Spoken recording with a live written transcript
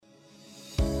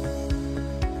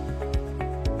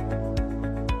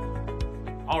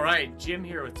All right, Jim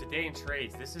here with Today in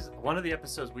Trades. This is one of the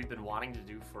episodes we've been wanting to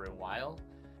do for a while.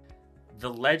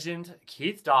 The legend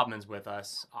Keith Dobman's with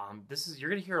us.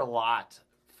 You're going to hear a lot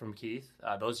from Keith.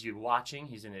 Those of you watching,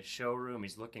 he's in his showroom.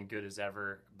 He's looking good as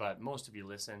ever, but most of you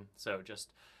listen. So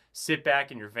just sit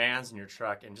back in your vans, in your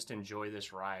truck, and just enjoy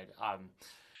this ride.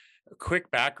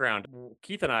 Quick background.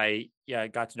 Keith and I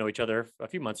got to know each other a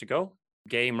few months ago.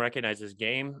 Game recognizes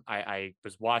game. I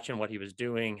was watching what he was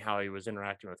doing, how he was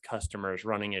interacting with customers,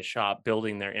 running his shop,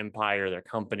 building their empire, their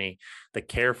company, the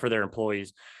care for their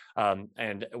employees.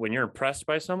 And when you're impressed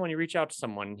by someone, you reach out to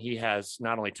someone. He has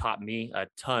not only taught me a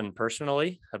ton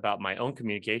personally about my own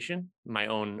communication, my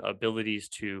own abilities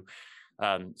to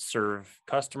serve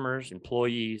customers,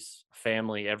 employees,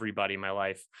 family, everybody in my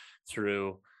life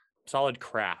through solid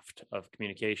craft of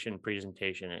communication,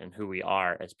 presentation, and who we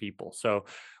are as people. So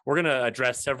we're going to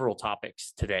address several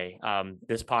topics today.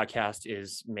 This podcast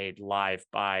is made live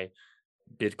by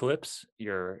BidClips,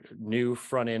 your new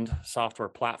front-end software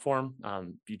platform.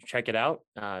 You check it out.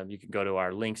 You can go to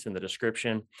our links in the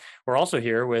description. We're also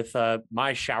here with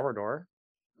my shower door,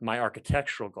 my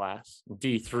architectural glass,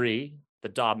 D3, the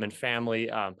Dobman family.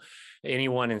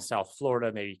 Anyone in South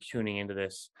Florida maybe tuning into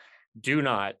this, do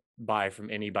not buy from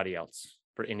anybody else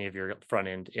for any of your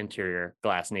front-end interior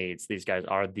glass needs. These guys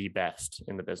are the best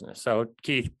in the business. So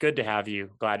Keith, good to have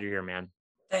you. Glad you're here, man.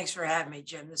 Thanks for having me,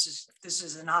 Jim. This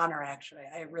is an honor, actually.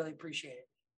 I really appreciate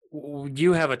it.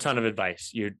 You have a ton of advice.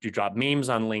 You drop memes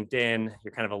on LinkedIn.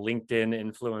 You're kind of a LinkedIn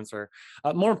influencer.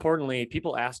 More importantly,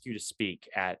 people ask you to speak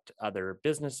at other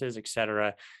businesses, et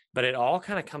cetera. But it all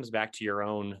kind of comes back to your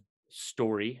own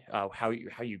story, how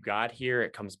you got here.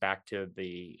 It comes back to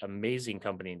the amazing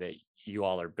company that you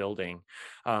all are building.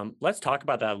 Let's talk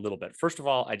about that a little bit. First of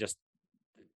all,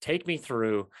 take me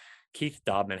through Keith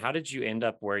Dobman. How did you end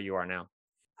up where you are now?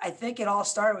 I think it all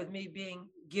started with me being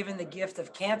given the gift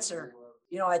of cancer.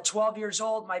 You know, at 12 years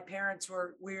old, my parents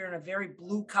we were in a very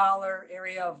blue collar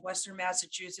area of Western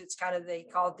Massachusetts, they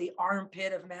call it the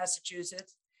armpit of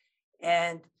Massachusetts.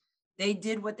 And they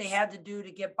did what they had to do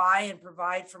to get by and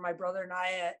provide for my brother and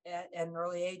I at an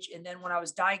early age. And then when I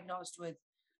was diagnosed with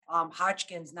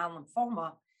Hodgkin's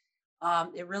non-lymphoma,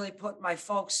 it really put my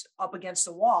folks up against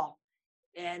the wall.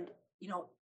 And,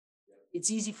 it's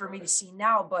easy for me to see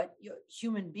now, but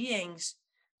human beings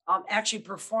actually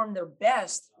perform their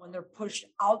best when they're pushed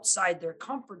outside their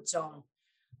comfort zone.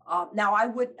 Now,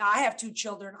 I have 2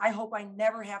 children. I hope I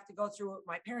never have to go through what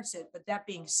my parents did. But that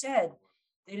being said,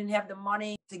 they didn't have the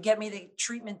money to get me the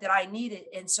treatment that I needed.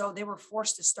 And so they were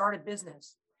forced to start a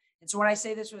business. And so when I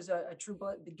say this was a true,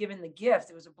 given the gift,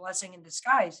 it was a blessing in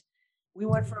disguise. We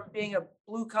went from being a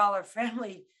blue collar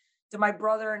family to my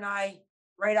brother and I,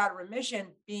 right out of remission,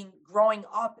 growing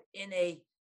up in a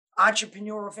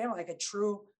entrepreneurial family, like a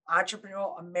true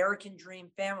entrepreneurial American dream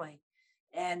family.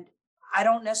 And I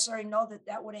don't necessarily know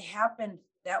that would have happened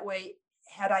that way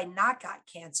had I not got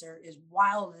cancer, as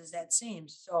wild as that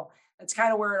seems. So that's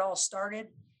kind of where it all started.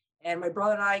 And my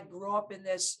brother and I grew up in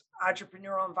this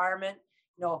entrepreneurial environment,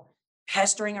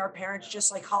 pestering our parents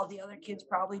just like all the other kids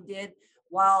probably did,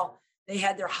 while they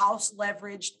had their house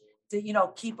leveraged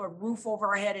to, keep a roof over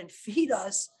our head and feed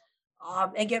us,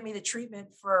 and get me the treatment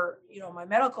for, my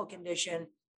medical condition.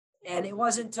 And it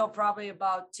wasn't until probably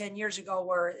about 10 years ago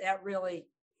where that really,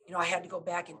 I had to go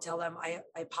back and tell them I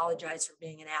apologize for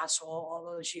being an asshole all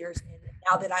those years. And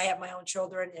now that I have my own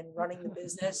children and running the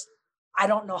business, I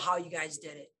don't know how you guys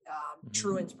did it.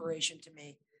 True inspiration to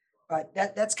me. But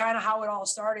that's kind of how it all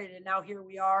started. And now here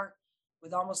we are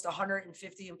with almost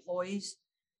 150 employees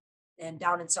and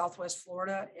down in Southwest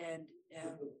Florida. And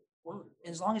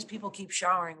as long as people keep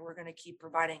showering, we're going to keep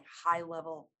providing high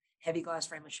level, heavy glass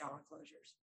frameless shower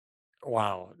enclosures.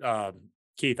 Wow.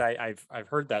 Keith, I've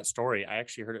heard that story. I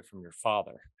actually heard it from your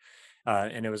father.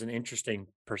 And it was an interesting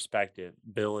perspective.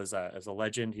 Bill is a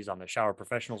legend. He's on the Shower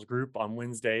Professionals group on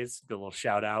Wednesdays. A little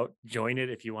shout out. Join it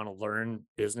if you want to learn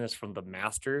business from the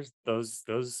masters.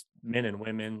 Those men and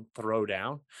women throw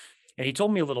down. And he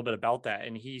told me a little bit about that.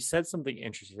 And he said something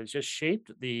interesting. It just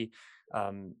shaped the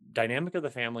dynamic of the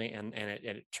family. And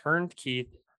it turned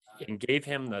Keith and gave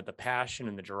him the passion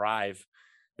and the drive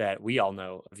that we all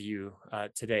know of you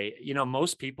today.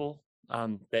 Most people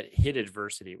that hit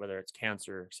adversity, whether it's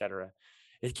cancer, et cetera,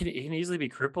 it can easily be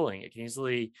crippling. It can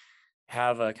easily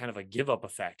have a kind of a give up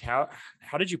effect. How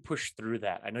did you push through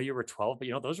that? I know you were 12,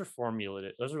 but those are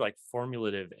formative. Those are like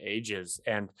formative ages.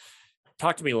 And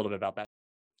talk to me a little bit about that.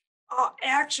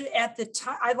 Actually, at the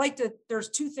time, there's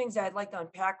 2 things that I'd like to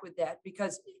unpack with that,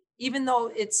 because even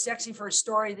though it's sexy for a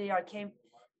story, they came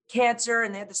cancer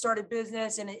and they had to start a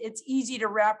business, and it's easy to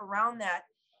wrap around that.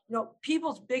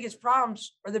 people's biggest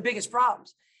problems are the biggest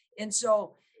problems. And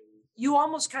so you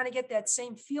almost kind of get that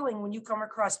same feeling when you come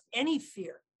across any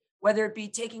fear, whether it be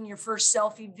taking your first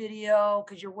selfie video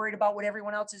because you're worried about what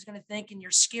everyone else is going to think and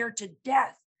you're scared to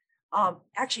death.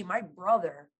 Actually, my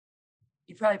brother,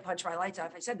 you probably punch my lights out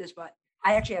if I said this, but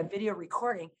I actually have video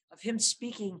recording of him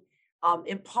speaking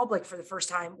in public for the first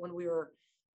time when we were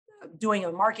doing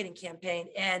a marketing campaign,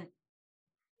 and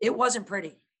it wasn't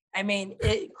pretty. I mean,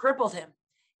 it crippled him.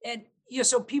 And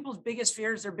so people's biggest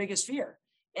fear is their biggest fear,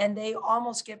 and they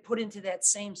almost get put into that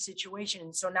same situation.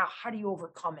 And so now, how do you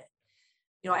overcome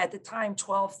it? At the time,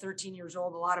 12, 13 years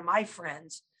old, a lot of my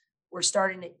friends were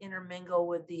starting to intermingle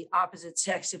with the opposite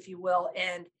sex, if you will.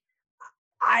 And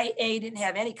I didn't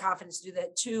have any confidence to do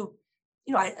that. Two,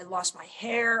 I lost my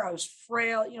hair. I was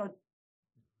frail,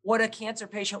 what a cancer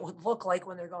patient would look like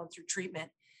when they're going through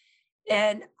treatment.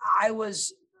 And I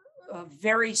was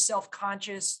very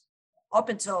self-conscious up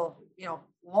until,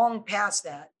 long past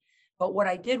that. But what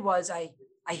I did was I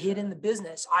hid in the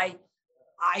business. I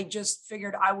just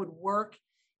figured I would work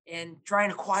and try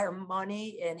and acquire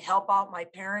money and help out my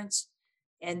parents.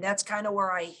 And that's kind of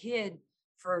where I hid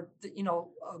for,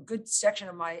 a good section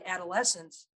of my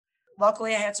adolescence.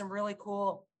 Luckily, I had some really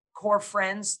cool core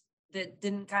friends that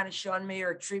didn't kind of shun me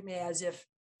or treat me as if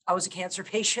I was a cancer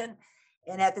patient.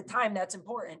 And at the time, that's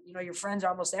important. Your friends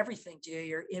are almost everything to you,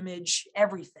 your image,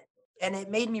 everything. And it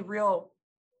made me real,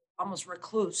 almost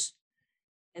recluse.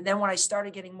 And then when I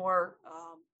started getting more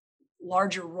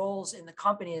larger roles in the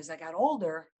company as I got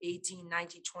older, 18,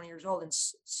 19, 20 years old, and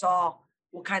saw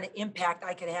what kind of impact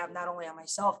I could have, not only on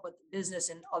myself, but the business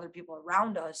and other people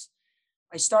around us,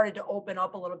 I started to open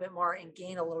up a little bit more and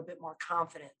gain a little bit more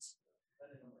confidence.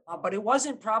 But it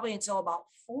wasn't probably until about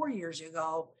 4 years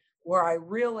ago where I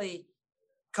really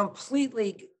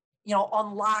completely,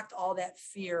 unlocked all that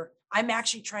fear. I'm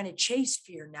actually trying to chase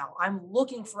fear now. I'm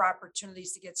looking for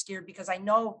opportunities to get scared because I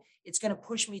know it's going to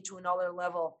push me to another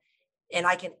level and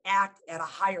I can act at a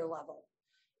higher level.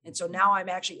 And so now I'm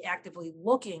actually actively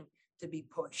looking to be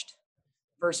pushed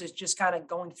versus just kind of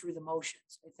going through the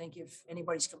motions. I think if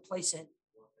anybody's complacent,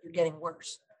 you're getting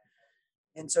worse.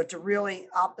 And so to really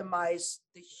optimize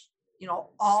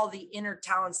all the inner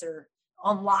talents that are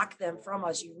unlock them from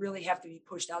us, you really have to be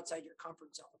pushed outside your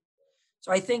comfort zone.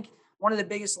 So I think one of the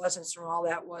biggest lessons from all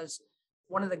that was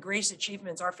one of the greatest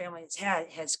achievements our family has had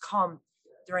has come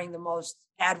during the most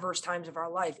adverse times of our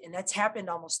life. And that's happened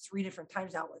almost 3 different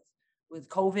times now with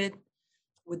COVID,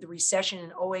 with the recession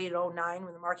in 08, 09,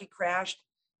 when the market crashed,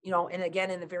 and again,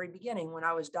 in the very beginning when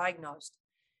I was diagnosed.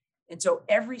 And so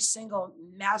every single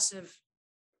massive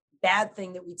bad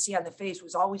thing that we'd see on the face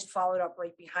was always followed up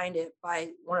right behind it by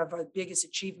one of our biggest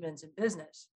achievements in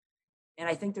business. And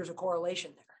I think there's a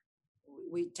correlation there.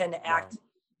 We tend to act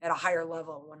at a higher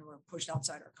level when we're pushed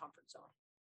outside our comfort zone.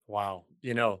 Wow.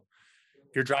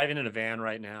 If you're driving in a van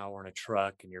right now or in a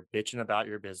truck and you're bitching about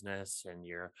your business and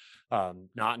you're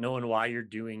not knowing why you're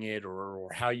doing it or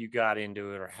how you got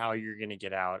into it or how you're going to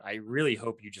get out, I really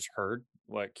hope you just heard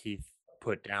what Keith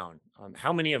put down.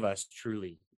 How many of us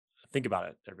truly think about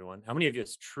it, everyone? How many of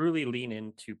us truly lean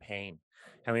into pain?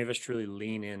 How many of us truly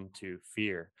lean into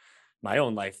fear? My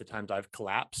own life, the times I've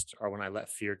collapsed are when I let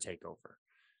fear take over.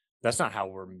 That's not how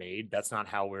we're made. That's not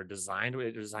how we're designed.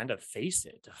 We're designed to face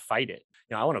it, to fight it.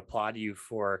 I want to applaud you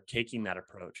for taking that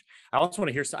approach. I also want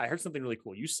to hear, I heard something really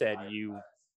cool. You said you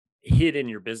hid in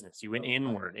your business. You went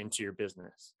inward into your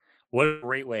business. What a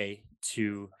great way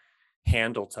to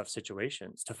handle tough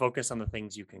situations, to focus on the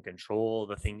things you can control,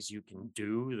 the things you can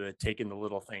do, the taking the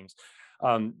little things.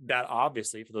 That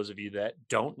obviously, for those of you that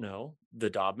don't know the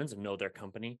Dobmans and know their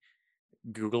company,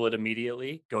 Google it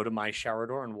immediately, go to My Shower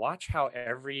Door and watch how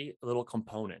every little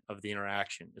component of the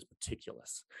interaction is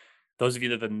meticulous. Those of you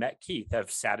that have met Keith have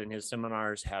sat in his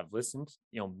seminars, have listened,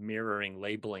 mirroring,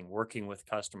 labeling, working with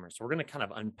customers. So we're going to kind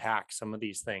of unpack some of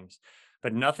these things,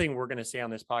 but nothing we're going to say on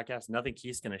this podcast, nothing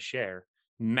Keith's going to share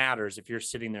matters if you're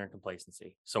sitting there in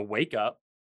complacency. So wake up,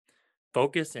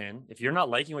 focus in. If you're not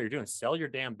liking what you're doing, sell your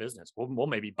damn business. We'll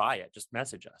maybe buy it. Just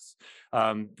message us.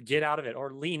 Get out of it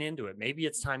or lean into it. Maybe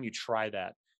it's time you try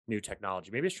that new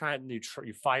technology. Maybe it's time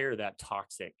you fire that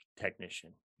toxic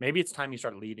technician. Maybe it's time you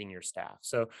start leading your staff.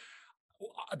 So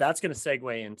that's going to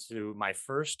segue into my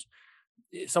first.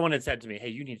 Someone had said to me, "Hey,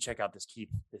 you need to check out this Keith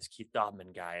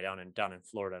Dobman guy down in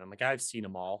Florida." And I'm like, "I've seen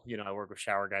them all. I work with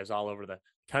shower guys all over the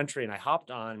country." And I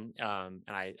hopped on and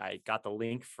I got the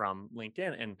link from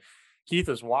LinkedIn, and Keith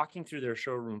was walking through their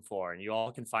showroom floor, and you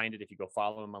all can find it if you go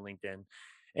follow him on LinkedIn.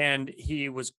 And he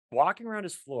was walking around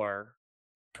his floor,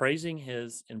 praising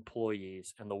his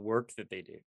employees and the work that they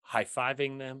do.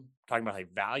 high-fiving them, talking about how he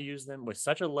values them with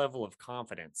such a level of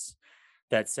confidence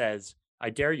that says, I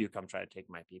dare you come try to take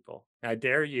my people. I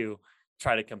dare you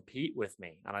try to compete with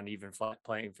me on an even flat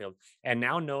playing field. And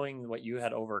now knowing what you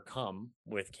had overcome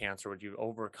with cancer, what you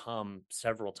overcome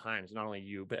several times, not only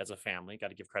you, but as a family, got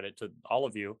to give credit to all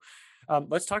of you.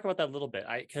 Let's talk about that a little bit.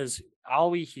 Because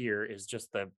all we hear is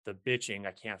just the bitching.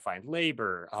 I can't find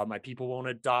labor. My people won't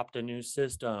adopt a new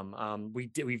system.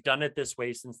 We've done it this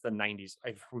way since the 90s.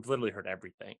 We've literally heard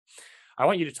everything. I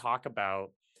want you to talk about,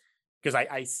 because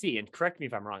I see, and correct me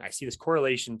if I'm wrong, I see this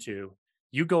correlation to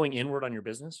you going inward on your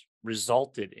business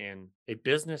resulted in a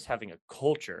business having a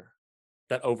culture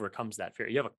that overcomes that fear.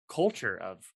 You have a culture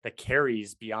of that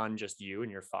carries beyond just you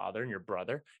and your father and your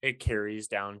brother. It carries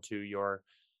down to your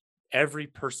every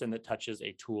person that touches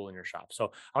a tool in your shop.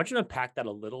 So I want you to unpack that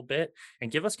a little bit and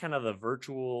give us kind of the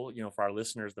virtual, for our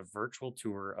listeners, the virtual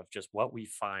tour of just what we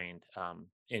find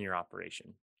in your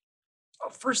operation.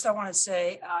 First, I want to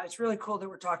say it's really cool that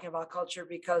we're talking about culture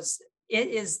because it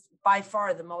is by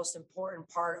far the most important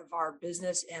part of our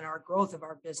business and our growth of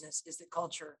our business is the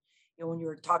culture. When you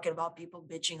were talking about people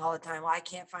bitching all the time, well, I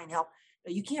can't find help.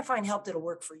 No, you can't find help that'll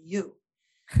work for you.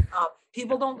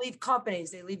 People don't leave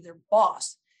companies; they leave their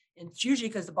boss, and it's usually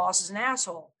because the boss is an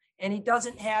asshole and he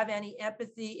doesn't have any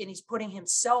empathy and he's putting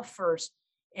himself first.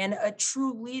 And a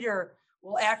true leader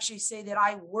will actually say that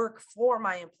I work for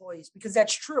my employees because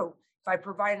that's true. If I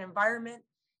provide an environment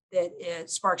that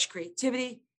sparks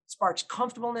creativity, sparks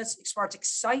comfortableness, it sparks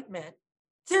excitement,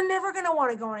 they're never going to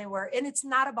want to go anywhere. And it's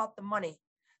not about the money.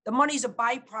 The money is a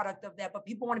byproduct of that, but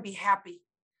people want to be happy,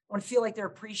 want to feel like they're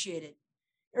appreciated.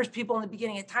 There's people in the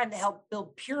beginning of time that helped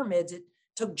build pyramids. It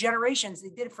took generations. They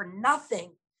did it for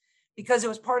nothing because it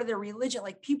was part of their religion.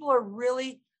 Like people are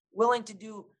really willing to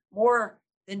do more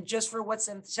than just for what's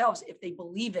themselves if they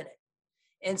believe in it.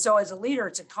 And so as a leader,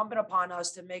 it's incumbent upon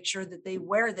us to make sure that they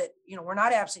wear that, we're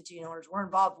not absentee owners, we're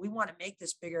involved. We want to make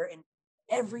this bigger. And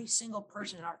every single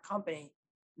person in our company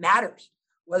matters,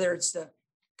 whether it's the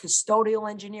custodial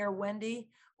engineer, Wendy,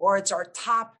 or it's our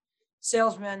top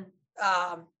salesman,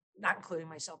 not including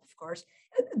myself, of course.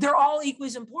 They're all equally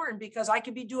as important because I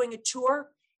could be doing a tour.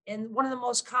 And one of the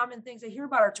most common things I hear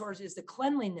about our tours is the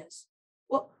cleanliness.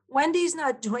 Well, Wendy's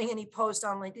not doing any posts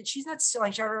on LinkedIn. She's not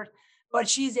selling charters, but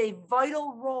she's a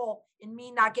vital role in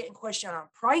me not getting questioned on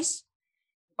price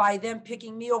by them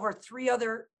picking me over three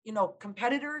other,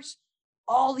 competitors.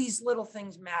 All these little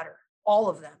things matter, all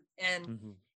of them.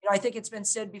 And, I think it's been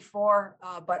said before,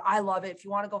 but I love it. If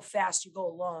you want to go fast, you go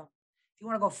alone. If you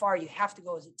want to go far, you have to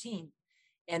go as a team.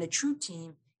 And a true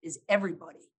team is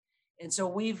everybody. And so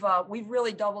we've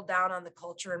really doubled down on the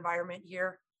culture environment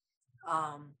here.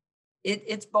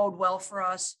 It's bode well for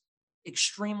us,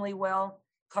 extremely well.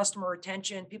 Customer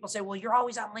retention. People say, well, you're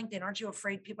always on LinkedIn. Aren't you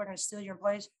afraid people are going to steal your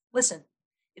employees? Listen,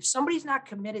 if somebody's not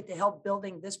committed to help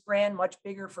building this brand much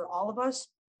bigger for all of us,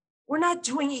 we're not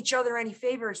doing each other any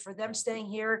favors for them staying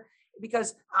here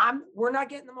because we're not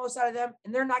getting the most out of them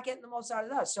and they're not getting the most out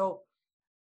of us. So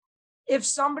if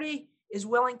somebody is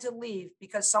willing to leave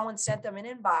because someone sent them an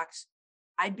inbox,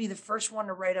 I'd be the first one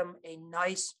to write them a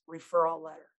nice referral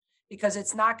letter because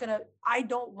I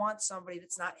don't want somebody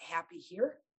that's not happy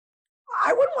here.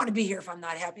 I wouldn't want to be here if I'm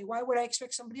not happy. Why would I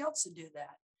expect somebody else to do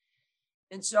that?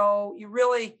 And so you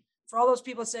really, for all those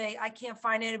people say, I can't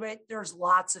find anybody, there's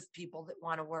lots of people that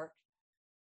want to work.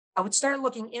 I would start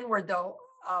looking inward though,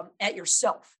 at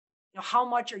yourself. How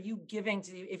much are you giving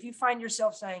to if you find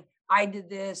yourself saying, I did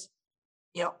this,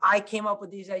 I came up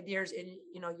with these ideas and,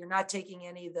 you're not taking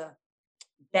any of the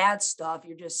bad stuff.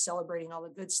 You're just celebrating all the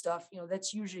good stuff.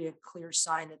 That's usually a clear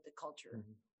sign that the culture,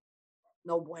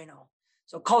 no bueno.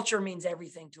 So culture means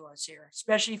everything to us here,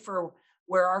 especially for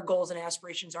where our goals and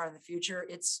aspirations are in the future.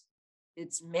 It's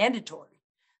mandatory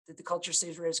that the culture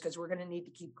stays where it is because we're going to need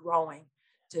to keep growing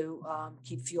to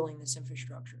keep fueling this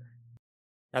infrastructure.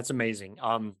 That's amazing.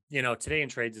 Today in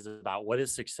Trades is about what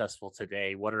is successful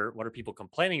today. What are people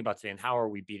complaining about today, and how are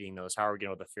we beating those? How are we getting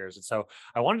with the fears? And so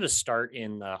I wanted to start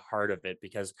in the heart of it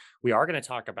because we are going to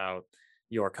talk about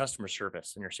your customer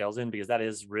service and your sales because that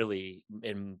is really,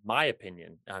 in my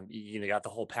opinion, you got the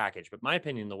whole package, but my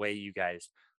opinion, the way you guys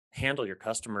handle your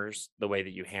customers, the way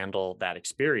that you handle that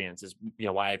experience is,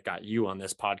 why I've got you on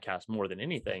this podcast more than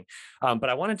anything. But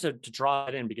I wanted to draw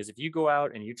it in because if you go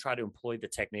out and you try to employ the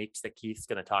techniques that Keith's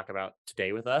going to talk about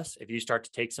today with us, if you start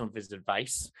to take some of his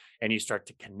advice and you start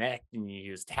to connect and you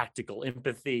use tactical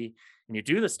empathy and you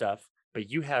do the stuff, but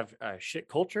you have a shit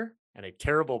culture and a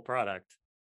terrible product,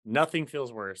 nothing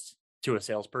feels worse to a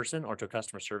salesperson or to a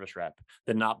customer service rep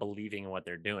than not believing in what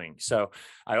they're doing. So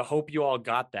I hope you all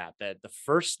got that the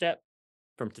first step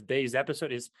from today's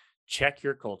episode is Check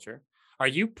your culture. Are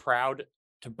you proud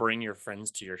to bring your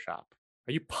friends to your shop?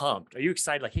 Are you pumped? Are you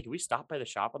excited? Like, hey, can we stop by the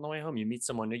shop on the way home? You meet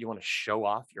someone new, you want to show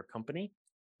off your company?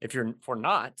 If we're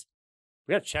not,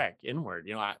 we got to check inward.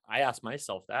 I ask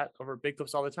myself that over Big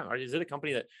Clips all the time. Is it a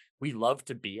company that we love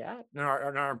to be at? And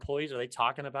our employees, are they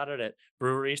talking about it at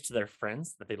breweries to their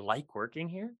friends that they like working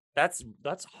here? That's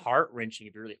heart wrenching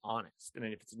if you're really honest. And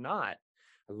then if it's not,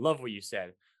 I love what you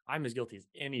said. I'm as guilty as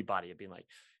anybody of being like,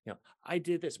 I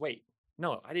did this. Wait,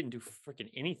 no, I didn't do freaking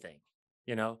anything.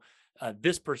 You know,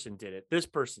 this person did it. This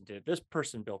person did it. This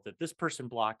person built it. This person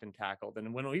blocked and tackled.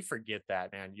 And when we forget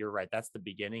that, man, you're right. That's the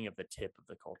beginning of the tip of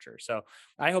the culture. So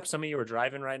I hope some of you are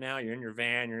driving right now. You're in your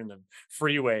van. You're in the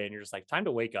freeway, and you're just like, time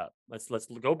to wake up. Let's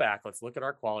go back. Let's look at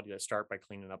our quality. Let's start by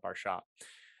cleaning up our shop.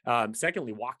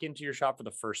 Secondly, walk into your shop for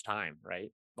the first time.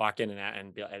 Right. Walk in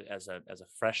and be as a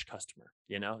fresh customer.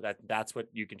 That's what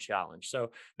you can challenge.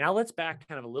 So now let's back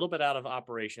kind of a little bit out of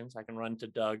operations. I can run to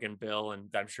Doug and Bill, and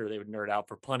I'm sure they would nerd out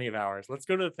for plenty of hours. Let's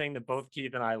go to the thing that both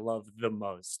Keith and I love the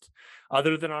most,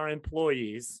 other than our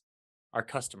employees, our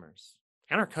customers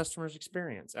and our customers'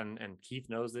 experience. And Keith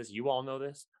knows this. You all know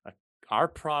this. Our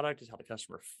product is how the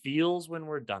customer feels when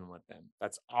we're done with them.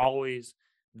 That's always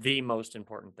the most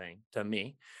important thing to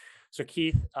me. So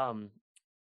Keith,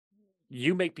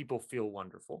 you make people feel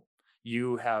wonderful.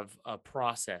 You have a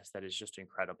process that is just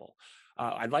incredible.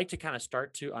 I'd like to kind of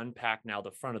start to unpack now the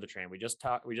front of the train. We just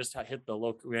hit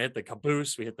we hit the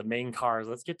caboose, we hit the main cars.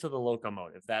 Let's get to the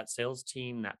locomotive, that sales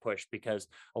team, that push, because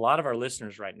a lot of our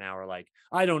listeners right now are like,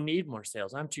 I don't need more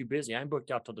sales. I'm too busy. I'm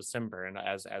booked out till December. And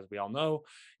as we all know,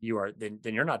 then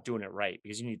you're not doing it right,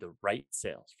 because you need the right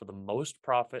sales for the most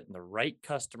profit and the right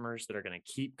customers that are going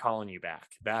to keep calling you back.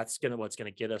 That's what's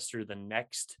going to get us through the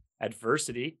next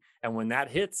adversity. And when that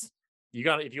hits,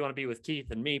 if you want to be with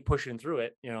Keith and me pushing through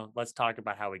it, let's talk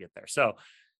about how we get there. So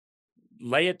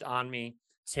lay it on me.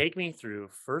 Take me through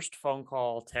first phone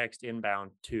call, text,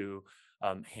 inbound to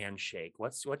handshake.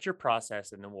 What's your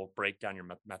process? And then we'll break down your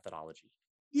methodology.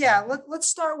 Yeah, let's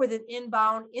start with an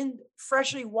inbound,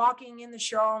 freshly walking in the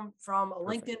showroom from a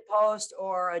Perfect. LinkedIn post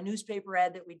or a newspaper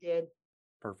ad that we did.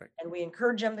 Perfect. And we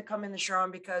encourage them to come in the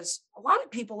showroom, because a lot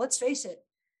of people, let's face it,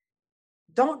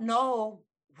 don't know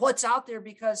what's out there,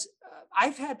 because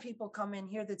I've had people come in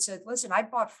here that said, listen, I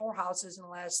bought 4 houses in the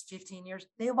last 15 years.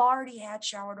 They've already had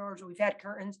shower doors. We've had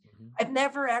curtains. Mm-hmm. I've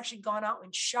never actually gone out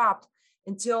and shopped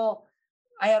until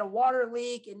I had a water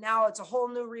leak, and now it's a whole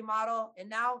new remodel. And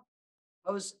now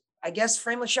I guess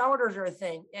frameless shower doors are a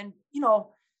thing. And,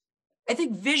 I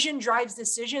think vision drives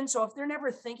decision. So if they're never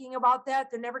thinking about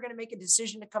that, they're never going to make a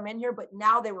decision to come in here. But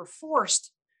now they were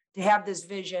forced to have this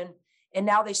vision, and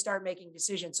now they start making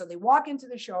decisions. So they walk into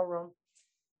the showroom.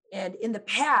 And in the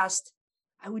past,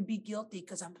 I would be guilty,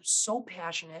 because I'm so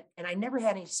passionate and I never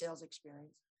had any sales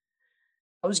experience.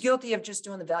 I was guilty of just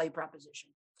doing the value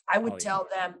proposition. I would tell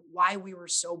them why we were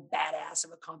so badass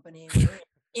of a company. We're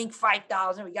Inc.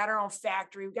 5000. We got our own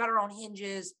factory. We got our own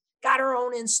hinges, got our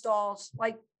own installs.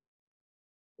 Like,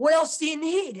 what else do you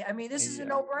need? I mean, this is a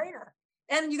no-brainer.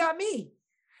 And you got me.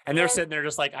 And they're sitting there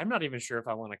just like, I'm not even sure if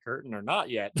I want a curtain or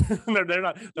not yet. They're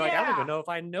like, I don't even know if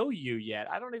I know you yet.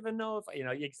 I don't even know if,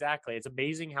 exactly. It's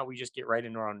amazing how we just get right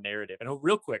into our own narrative. And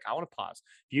real quick, I want to pause.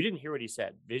 If you didn't hear what he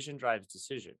said, vision drives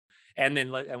decision. And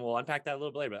then we'll unpack that a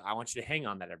little bit later, but I want you to hang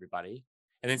on that, everybody.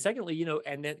 And then secondly,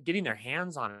 and then getting their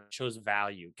hands on it shows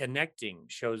value. Connecting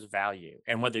shows value.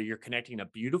 And whether you're connecting a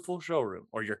beautiful showroom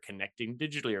or you're connecting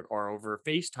digitally or over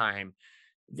FaceTime,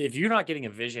 if you're not getting a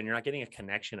vision, you're not getting a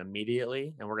connection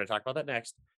immediately, and we're going to talk about that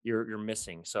next, you're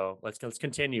missing. So let's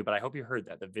continue. But I hope you heard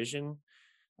that the vision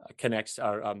connects.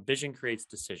 Vision creates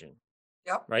decision.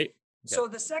 Yep. Right. Okay. So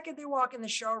the second they walk in the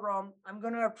showroom, I'm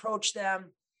going to approach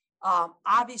them.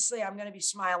 Obviously, I'm going to be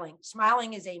smiling.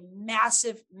 Smiling is a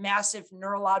massive, massive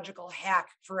neurological hack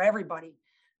for everybody.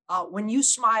 When you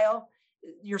smile,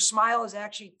 your smile is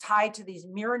actually tied to these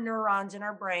mirror neurons in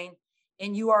our brain,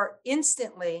 and you are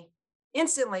instantly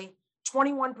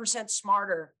 21%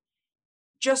 smarter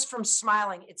just from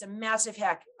smiling. It's a massive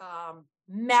hack,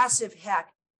 massive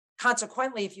hack.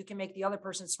 Consequently, if you can make the other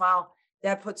person smile,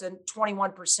 that puts a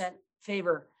 21%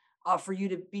 favor for you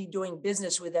to be doing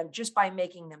business with them just by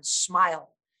making them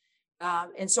smile.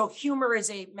 And so humor is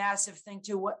a massive thing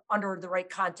too, under the right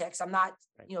context. I'm not,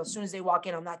 as soon as they walk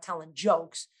in, I'm not telling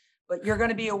jokes, but you're going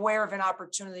to be aware of an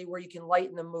opportunity where you can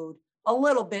lighten the mood a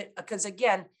little bit, because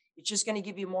again, it's just going to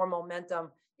give you more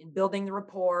momentum in building the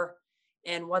rapport.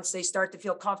 And once they start to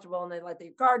feel comfortable and they let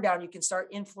their guard down, you can start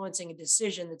influencing a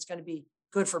decision that's going to be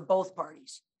good for both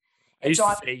parties. I And used so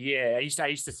to say, yeah, I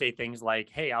used to say things like,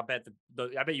 "Hey, I bet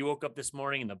you woke up this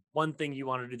morning and the one thing you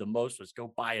wanted to do the most was go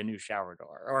buy a new shower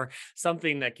door," or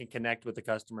something that can connect with the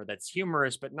customer that's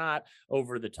humorous but not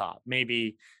over the top.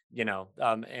 Maybe,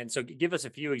 and so give us a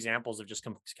few examples of just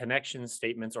connection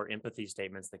statements or empathy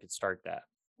statements that could start that.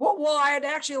 well, I'd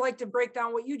actually like to break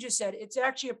down what you just said. It's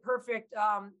actually a perfect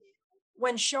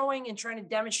when showing and trying to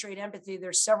demonstrate empathy.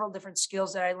 There's several different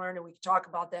skills that I learned, and we can talk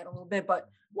about that in a little bit. But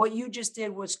what you just did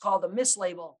was called a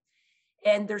mislabel,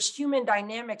 and there's human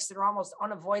dynamics that are almost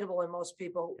unavoidable in most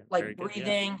people, Yeah, very like good. Yeah.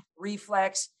 breathing,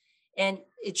 reflex, and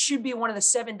it should be one of the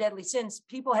seven deadly sins.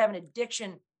 People have an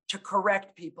addiction to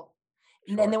correct people,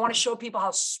 and then they Sure. want to show people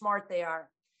how smart they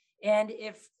are. And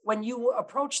if when you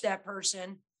approach that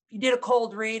person, you did a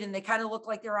cold read and they kind of look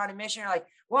like they're on a mission, you're like,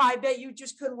 well, I bet you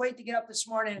just couldn't wait to get up this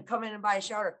morning and come in and buy a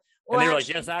shower. And Well, they were like,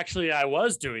 actually, "Yes, actually, I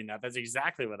was doing that. That's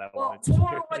exactly what I well, wanted to or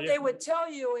do." what Yeah. they would tell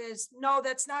you is, no,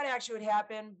 that's not actually what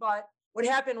happened. But what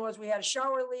happened was we had a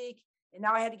shower leak and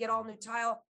now I had to get all new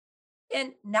tile.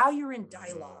 And now you're in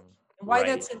dialogue. And why Right.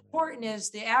 that's important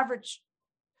is the average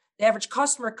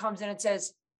customer comes in and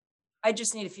says, I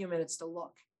just need a few minutes to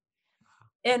look.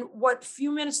 And what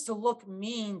few minutes to look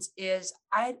means is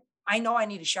I know I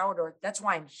need a shower door. That's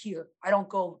why I'm here. I don't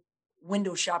go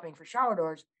window shopping for shower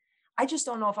doors. I just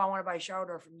don't know if I want to buy a shower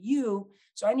door from you.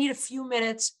 So I need a few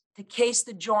minutes to case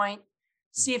the joint,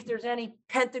 see if there's any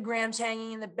pentagrams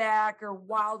hanging in the back or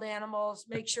wild animals.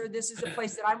 Make sure this is a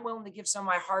place that I'm willing to give some of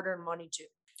my hard-earned money to.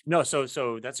 No, so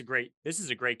this is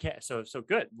a great case. So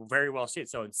good. Very well said.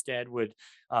 So instead would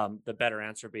the better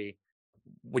answer be,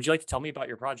 would you like to tell me about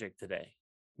your project today?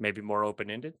 Maybe more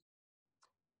open-ended.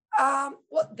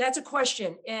 Well, that's a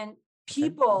question. And Okay.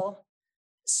 people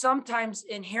sometimes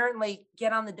inherently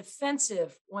get on the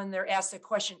defensive when they're asked a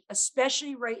question,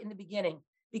 especially right in the beginning,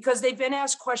 because they've been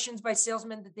asked questions by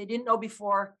salesmen that they didn't know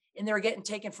before and they're getting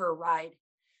taken for a ride.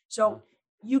 Uh, So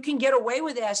you can get away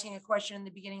with asking a question in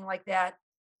the beginning like that.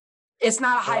 It's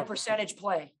not a so high percentage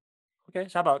play. okay.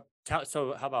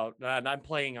 So how about and I'm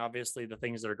playing obviously the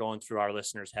things that are going through our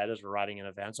listeners' head as we're writing an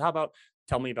event. So how about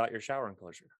tell me about your shower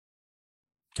enclosure?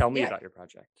 Tell me Yeah, about your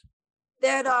project.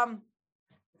 that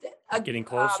Getting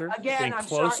closer, again, getting I'm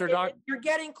sorry, closer, Doc. you're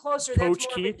getting closer. That's Coach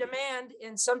more of a Keith. demand,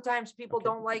 and sometimes people Okay.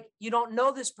 don't like you don't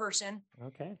know this person,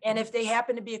 Okay. and if they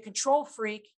happen to be a control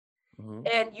freak, Hmm.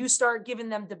 and you start giving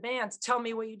them demands, tell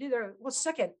me what you do there. Well,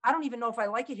 second, I don't even know if I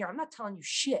like it here. I'm not telling you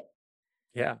shit.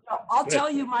 Yeah. I'll Good. tell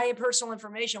you my personal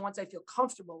information once I feel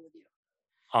comfortable with you.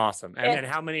 Awesome. And And and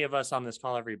how many of us on this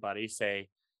call, everybody, say,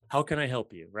 "How can I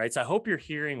help you?" Right. So I hope you're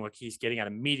hearing what he's getting at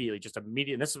immediately, just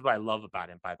immediate. And this is what I love about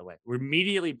him, by the way. We're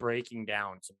immediately breaking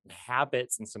down some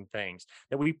habits and some things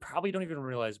that we probably don't even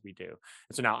realize we do.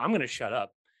 And so now I'm going to shut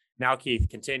up. Now, Keith,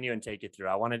 continue and take it through.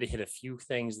 I wanted to hit a few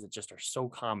things that just are so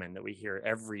common that we hear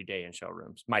every day in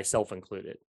showrooms, myself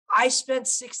included. I spent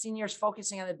 16 years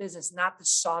focusing on the business, not the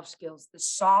soft skills. The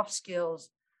soft skills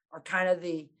are kind of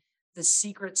the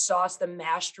secret sauce, the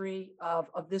mastery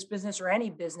of this business or any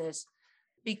business.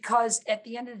 Because at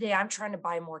the end of the day, I'm trying to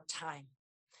buy more time.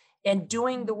 And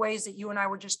doing the ways that you and I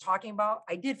were just talking about,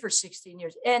 I did for 16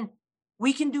 years. And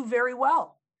we can do very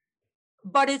well.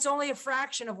 But it's only a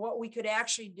fraction of what we could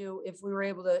actually do if we were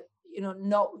able to,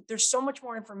 know there's so much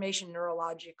more information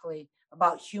neurologically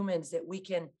about humans that we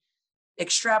can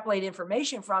extrapolate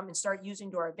information from and start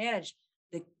using to our advantage.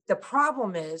 The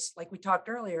problem is, like we talked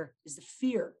earlier, is the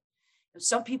fear.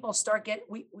 Some people start getting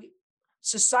we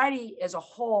society as a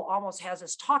whole almost has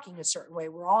us talking a certain way.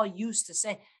 We're all used to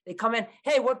saying they come in,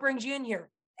 hey, what brings you in here?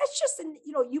 That's just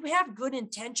you have good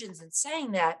intentions in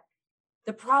saying that.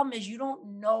 The problem is you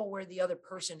don't know where the other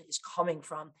person is coming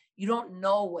from. You don't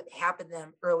know what happened to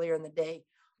them earlier in the day,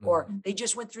 or they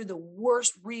just went through the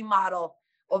worst remodel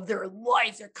of their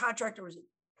life. Their contractor was a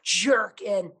jerk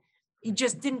and he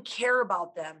just didn't care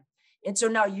about them. And so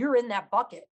now you're in that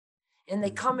bucket. And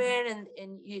they come in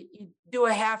and you do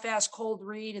a half-ass cold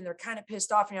read and they're kind of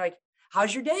pissed off. And you're like,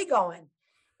 how's your day going?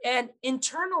 And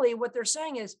internally, what they're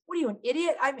saying is, what are you, an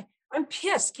idiot? I'm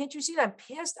pissed. Can't you see that I'm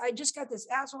pissed? I just got this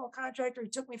asshole contractor. He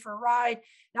took me for a ride.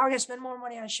 Now I got to spend more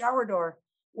money on a shower door.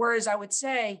 Whereas I would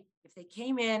say, if they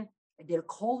came in, I did a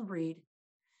cold read,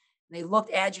 and they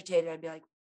looked agitated, I'd be like,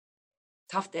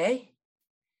 tough day.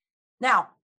 Now,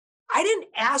 I didn't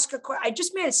ask a question. I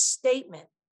just made a statement.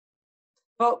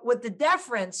 But with the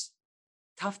deference,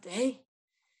 tough day,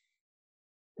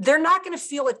 they're not going to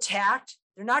feel attacked.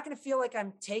 They're not going to feel like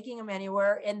I'm taking them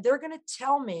anywhere. And they're going to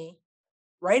tell me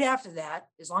right after that,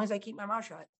 as long as I keep my mouth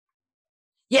shut,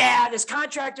 yeah, this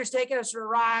contractor's taking us for a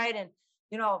ride. And,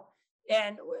 you know,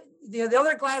 And the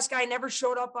other glass guy never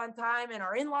showed up on time, and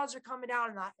our in-laws are coming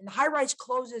down, and the high rise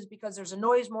closes because there's a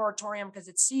noise moratorium because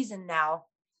it's season now.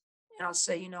 And I'll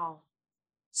say,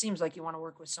 seems like you want to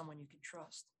work with someone you can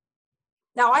trust.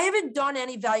 Now, I haven't done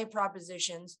any value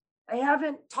propositions. I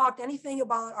haven't talked anything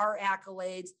about our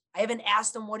accolades. I haven't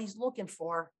asked him what he's looking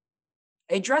for.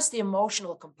 I address the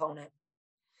emotional component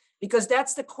because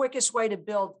that's the quickest way to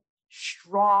build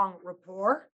strong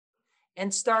rapport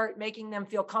and start making them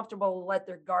feel comfortable to let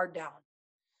their guard down.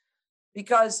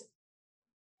 Because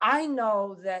I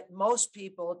know that most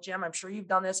people, Jim, I'm sure you've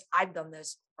done this, I've done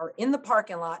this, are in the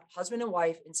parking lot, husband and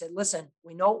wife, and said, listen,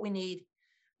 we know what we need.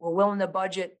 We're willing to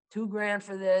budget $2,000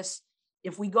 for this.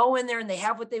 If we go in there and they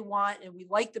have what they want and we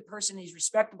like the person, he's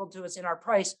respectable to us in our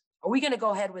price, are we going to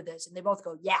go ahead with this? And they both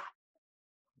go, yeah.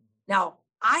 Now,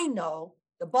 I know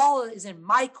the ball is in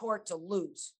my court to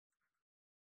lose.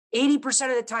 80%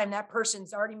 of the time, that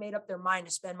person's already made up their mind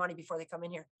to spend money before they come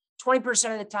in here.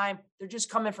 20% of the time, they're just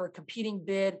coming for a competing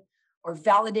bid or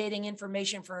validating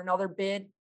information for another bid.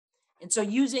 And so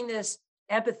using this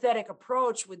empathetic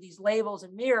approach with these labels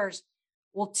and mirrors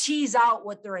will tease out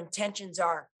what their intentions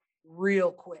are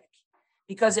real quick.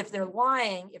 Because if they're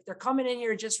lying, if they're coming in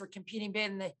here just for competing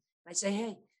bid and I say,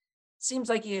 hey, seems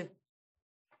like you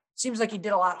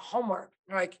did a lot of homework.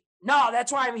 They're like, no,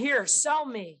 that's why I'm here. Sell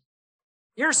me.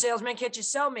 You're a salesman. Can't you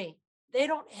sell me? They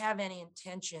don't have any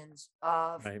intentions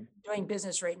of doing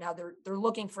business right now. They're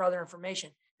looking for other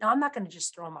information. Now, I'm not going to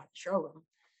just throw them out the showroom.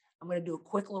 I'm going to do a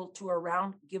quick little tour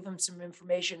around, give them some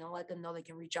information, and let them know they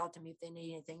can reach out to me if they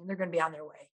need anything. And they're going to be on their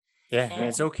way. Yeah, and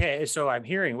it's okay. So I'm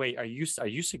hearing, wait, are you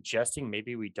suggesting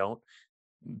maybe we don't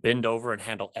bend over and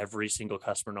handle every single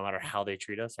customer no matter how they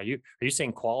treat us? Are you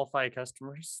saying qualify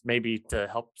customers maybe to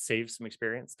help save some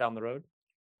experience down the road?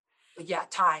 Yeah,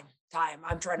 time.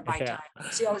 I'm trying to buy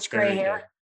time. See all this gray hair?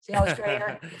 See all this gray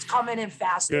hair? It's coming in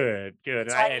fast. Good.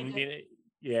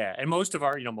 And most of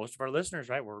our listeners,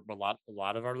 right? We're a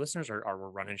lot of our listeners are we're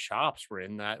running shops. We're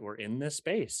in this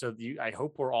space. So I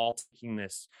hope we're all taking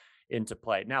this into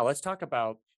play. Now let's talk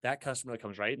about that customer that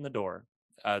comes right in the door.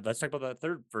 Let's talk about the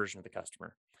third version of the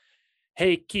customer.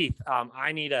 Hey, Keith,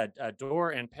 I need a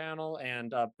door and panel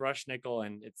and a brush nickel.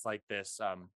 And it's like this.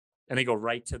 And they go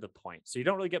right to the point. So you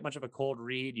don't really get much of a cold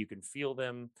read. You can feel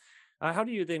them. How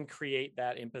do you then create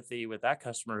that empathy with that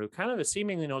customer who kind of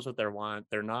seemingly knows what they want?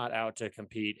 They're not out to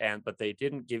compete, but they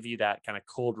didn't give you that kind of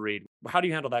cold read. How do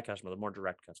you handle that customer, the more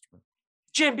direct customer?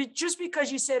 Jim, just because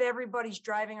you said everybody's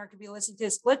driving or could be listening to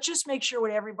this, let's just make sure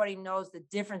what everybody knows the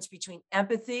difference between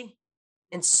empathy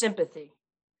and sympathy.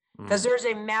 Because there's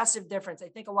a massive difference. I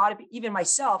think a lot of people, even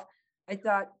myself, I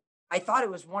thought it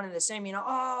was one and the same,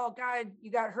 oh God,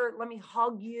 you got hurt. Let me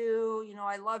hug you.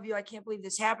 I love you. I can't believe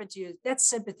this happened to you. That's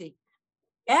sympathy.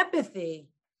 Empathy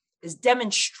is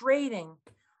demonstrating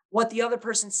what the other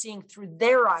person's seeing through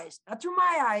their eyes, not through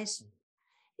my eyes.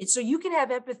 And so you can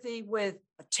have empathy with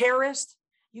a terrorist.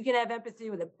 You can have empathy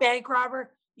with a bank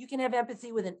robber. You can have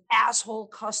empathy with an asshole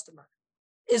customer.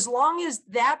 As long as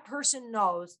that person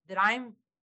knows that I'm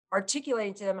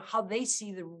articulating to them how they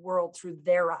see the world through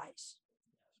their eyes.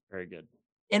 Very good.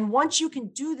 And once you can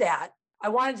do that, I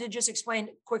wanted to just explain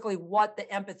quickly what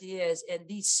the empathy is. And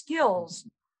these skills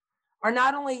are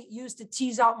not only used to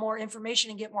tease out more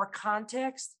information and get more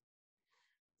context,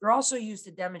 they're also used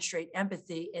to demonstrate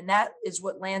empathy. And that is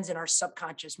what lands in our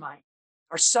subconscious mind.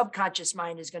 Our subconscious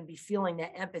mind is going to be feeling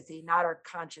that empathy, not our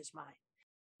conscious mind.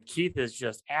 Keith is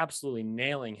just absolutely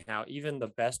nailing how even the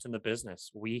best in the business,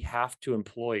 we have to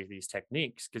employ these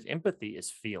techniques because empathy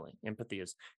is feeling. Empathy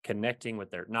is connecting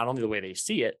with not only the way they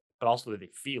see it, but also the way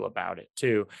they feel about it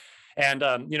too. And,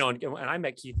 and I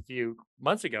met Keith a few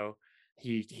months ago.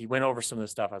 He went over some of the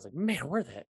stuff. I was like, man, where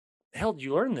the hell did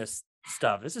you learn this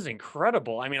stuff? This is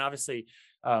incredible. I mean, obviously,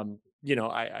 I'm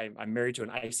married to an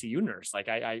ICU nurse. Like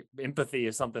empathy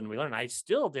is something we learn. I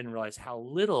still didn't realize how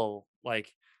little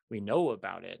we know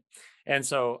about it. And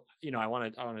so, I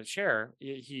want to share,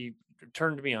 he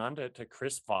turned me on to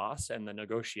Chris Voss and the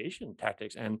negotiation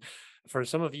tactics. And for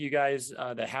some of you guys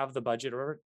that have the budget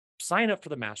or sign up for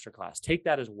the masterclass, take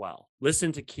that as well.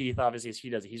 Listen to Keith, obviously, as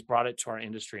he does it. He's brought it to our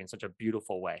industry in such a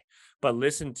beautiful way, but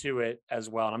listen to it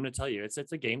as well. And I'm going to tell you, it's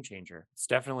a game changer. It's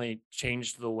definitely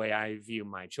changed the way I view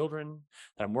my children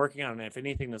that I'm working on. And if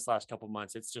anything, this last couple of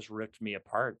months, it's just ripped me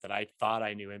apart that I thought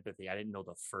I knew empathy. I didn't know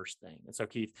the first thing. And so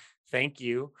Keith, thank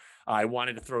you. I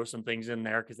wanted to throw some things in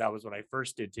there because that was what I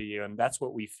first did to you. And that's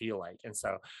what we feel like. And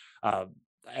so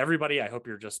everybody, I hope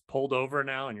you're just pulled over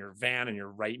now in your van and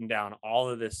you're writing down all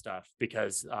of this stuff,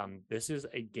 because this is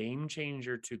a game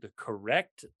changer to the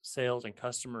correct sales and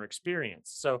customer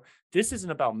experience. So this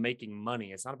isn't about making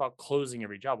money. It's not about closing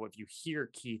every job. If you hear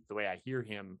Keith the way I hear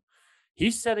him,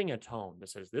 he's setting a tone that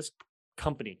says this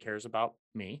company cares about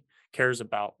me, cares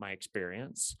about my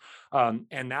experience.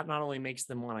 And that not only makes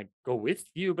them want to go with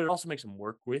you, but it also makes them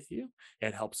work with you.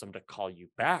 It helps them to call you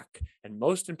back. And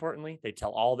most importantly, they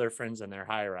tell all their friends in their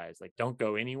high rise, like, don't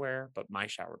go anywhere but my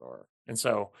shower door. And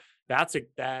so that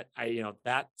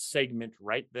segment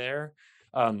right there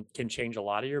can change a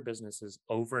lot of your businesses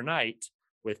overnight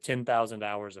with 10,000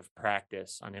 hours of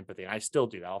practice on empathy. And I still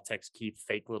do that. I'll text Keith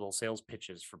fake little sales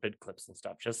pitches for bid clips and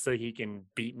stuff just so he can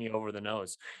beat me over the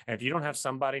nose. And if you don't have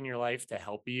somebody in your life to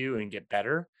help you and get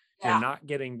better, you're Yeah. not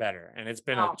getting better. And it's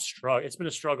been a No. struggle. It's been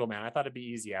a struggle, man. I thought it'd be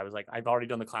easy. I was like, I've already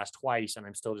done the class twice and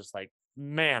I'm still just like,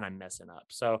 man, I'm messing up.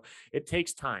 So it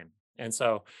takes time. And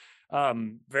so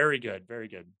very good. Very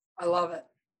good. I love it.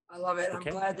 I love it. I'm Okay.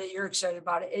 glad that you're excited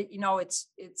about it.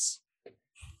 It's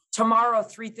tomorrow.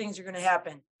 Three things are going to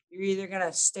happen. You're either going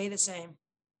to stay the same,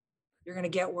 you're going to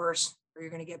get worse, or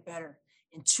you're going to get better.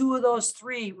 And two of those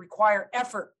three require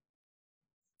effort.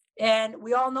 And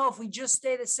we all know if we just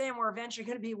stay the same, we're eventually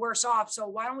going to be worse off. So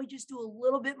why don't we just do a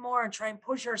little bit more and try and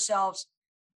push ourselves?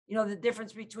 The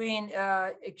difference between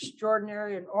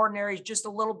extraordinary and ordinary is just a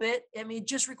little bit. I mean, it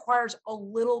just requires a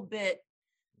little bit.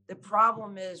 The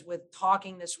problem is with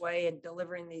talking this way and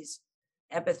delivering these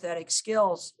empathetic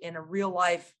skills in a real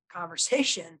life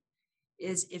conversation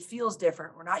is it feels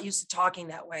different. We're not used to talking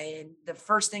that way. And the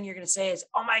first thing you're going to say is,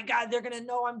 oh my God, they're going to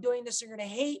know I'm doing this. They're going to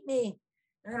hate me.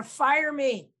 They're going to fire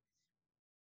me.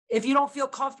 If you don't feel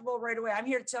comfortable right away, I'm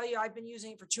here to tell you, I've been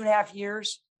using it for 2.5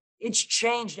 years. It's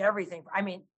changed everything. I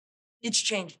mean, it's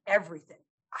changed everything.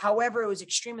 However, it was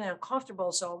extremely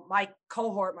uncomfortable. So my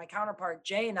cohort, my counterpart,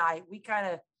 Jay and I, we kind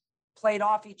of played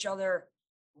off each other,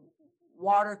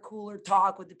 water cooler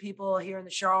talk with the people here in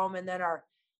the showroom, and then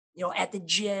at the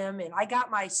gym. And I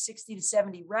got my 60 to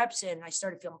 70 reps in, and I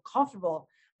started feeling comfortable.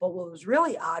 But what was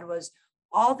really odd was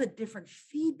all the different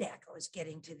feedback I was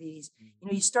getting to these.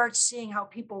 You start seeing how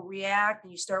people react,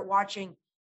 and you start watching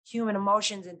human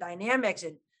emotions and dynamics.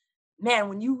 And man,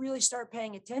 when you really start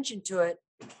paying attention to it,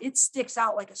 it sticks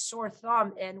out like a sore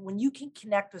thumb. And when you can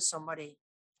connect with somebody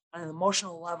on an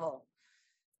emotional level,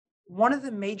 one of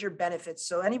the major benefits,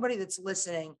 so anybody that's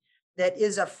listening that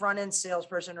is a front end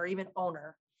salesperson or even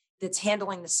owner that's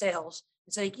handling the sales,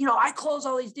 it's like, I close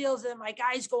all these deals and my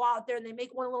guys go out there and they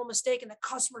make one little mistake and the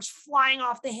customer's flying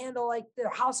off the handle like their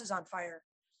house is on fire.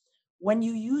 When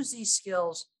you use these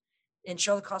skills and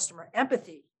show the customer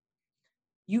empathy,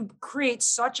 you create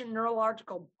such a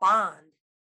neurological bond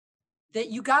that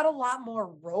you got a lot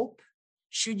more rope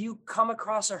should you come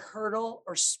across a hurdle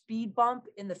or speed bump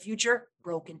in the future.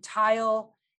 Broken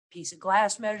tile, piece of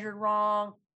glass measured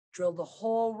wrong, drilled the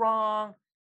hole wrong,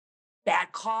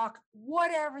 bad caulk,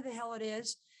 whatever the hell it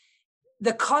is.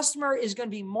 The customer is going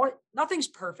to be nothing's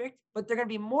perfect, but they're going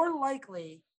to be more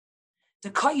likely to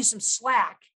cut you some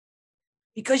slack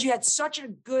because you had such a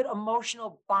good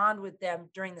emotional bond with them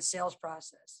during the sales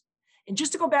process. And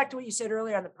just to go back to what you said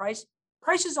earlier on the price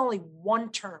is only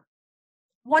one term.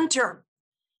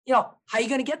 How are you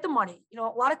going to get the money? A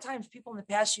lot of times people in the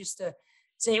past used to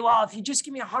say, well, if you just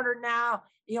give me 100 now,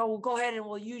 we'll go ahead and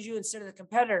we'll use you instead of the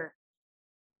competitor.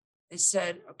 They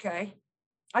said, okay,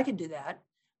 I can do that.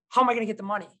 How am I going to get the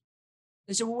money?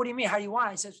 They said, well, what do you mean? How do you want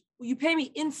it? I said, well, you pay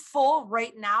me in full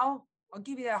right now. I'll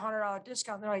give you that $100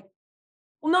 discount. And they're like,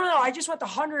 well, no. I just want the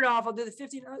 100 off. I'll do the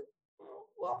 50.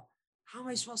 Well, how am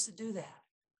I supposed to do that?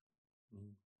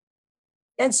 Mm-hmm.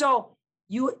 And so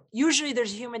usually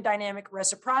there's a human dynamic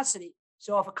reciprocity.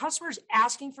 So if a customer is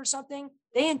asking for something,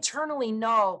 they internally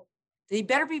know they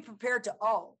better be prepared to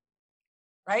owe,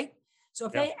 right? So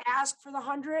if they ask for the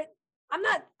 100,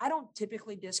 I don't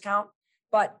typically discount,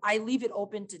 but I leave it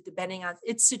open to depending on,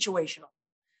 it's situational.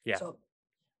 Yeah. So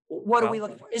what are we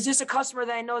looking for? Is this a customer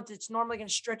that I know that's normally going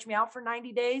to stretch me out for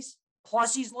 90 days?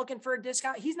 Plus he's looking for a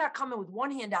discount. He's not coming with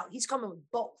one handout. He's coming with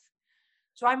both.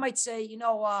 So I might say,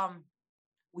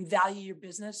 we value your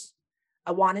business.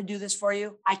 I want to do this for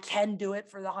you. I can do it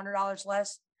for the $100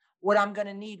 less. What I'm going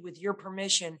to need with your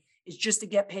permission is just to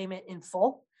get payment in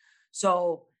full.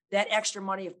 So that extra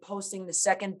money of posting the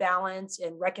second balance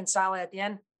and reconciling at the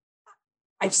end,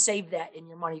 I've saved that in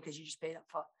your money because you just paid up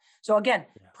front. So again,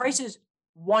 price is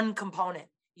one component.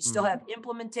 You still have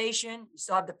implementation. You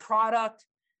still have the product.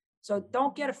 So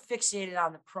don't get fixated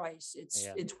on the price.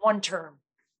 It's one term.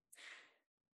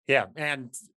 Yeah.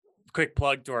 And quick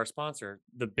plug to our sponsor,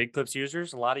 the Big Clips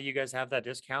users. A lot of you guys have that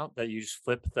discount that you just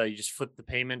flip the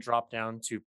payment drop down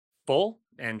to full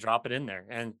and drop it in there,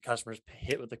 and customers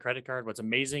hit with the credit card. What's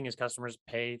amazing is customers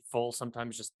pay full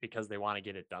sometimes just because they want to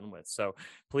get it done with. So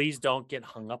please don't get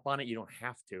hung up on it. You don't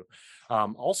have to.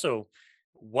 Also,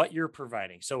 what you're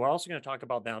providing. So we're also going to talk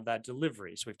about now that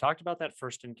delivery. So we've talked about that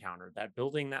first encounter, that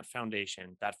building that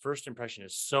foundation. That first impression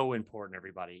is so important,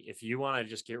 everybody. If you want to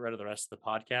just get rid of the rest of the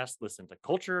podcast, listen to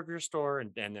culture of your store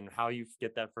and then how you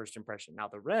get that first impression. Now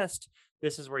the rest,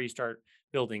 this is where you start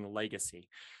building legacy.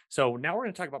 So now we're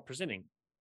going to talk about presenting.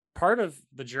 Part of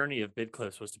the journey of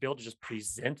BidClips was to be able to just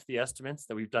present the estimates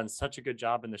that we've done such a good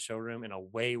job in the showroom in a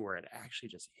way where it actually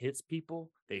just hits people.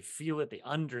 They feel it, they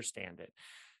understand it.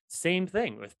 Same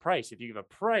thing with price. If you give a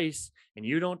price and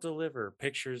you don't deliver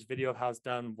pictures, video of how it's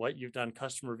done, what you've done,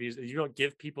 customer reviews, you don't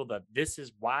give people this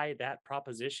is why that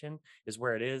proposition is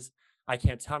where it is. I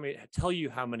can't tell you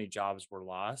how many jobs were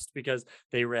lost because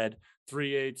they read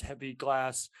 3/8 heavy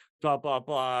glass, blah, blah,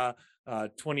 blah,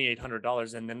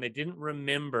 $2,800. And then they didn't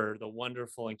remember the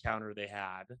wonderful encounter they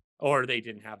had, or they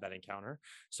didn't have that encounter.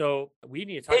 So we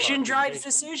need to talk Vision about drives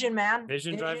decision, man.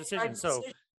 Vision drives decision. So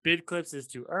BidClips is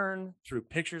to earn through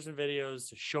pictures and videos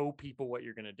to show people what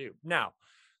you're going to do. Now,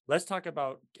 let's talk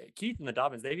about Keith and the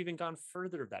Dobbins. They've even gone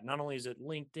further of that. Not only is it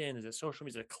LinkedIn, is it social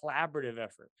media, it's a collaborative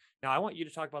effort. Now, I want you to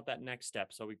talk about that next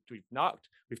step. So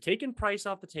we've taken price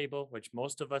off the table, which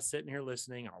most of us sitting here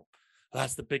listening are,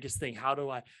 that's the biggest thing.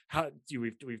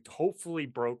 We've hopefully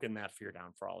broken that fear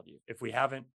down for all of you. If we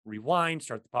haven't, rewind,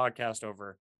 start the podcast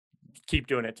over, keep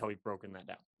doing it till we've broken that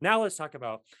down. Now let's talk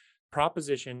about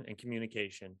proposition and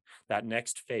communication, that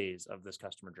next phase of this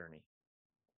customer journey.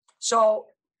 So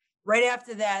right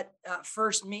after that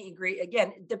first meet and greet,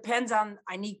 again, it depends on,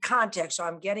 I need context. So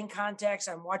I'm getting context.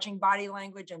 I'm watching body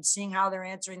language. I'm seeing how they're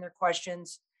answering their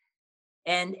questions.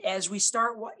 And as we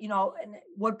start,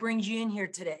 what brings you in here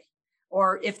today?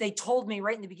 Or if they told me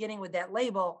right in the beginning with that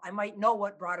label, I might know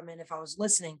what brought them in if I was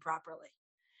listening properly.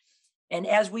 And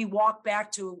as we walk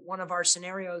back to one of our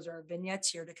scenarios or vignettes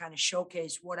here to kind of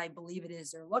showcase what I believe it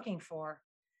is they're looking for,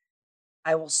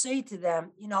 I will say to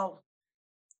them,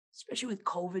 especially with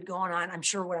COVID going on, I'm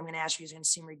sure what I'm going to ask you is going to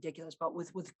seem ridiculous, but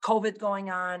with COVID going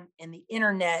on and the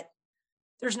internet,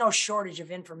 there's no shortage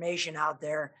of information out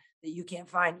there that you can't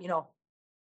find.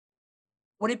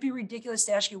 Would it be ridiculous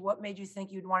to ask you what made you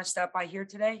think you'd want to stop by here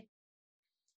today?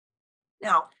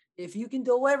 Now, if you can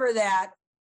deliver that,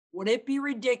 would it be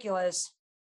ridiculous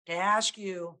to ask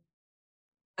you,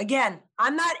 again,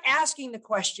 I'm not asking the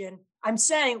question, I'm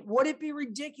saying, would it be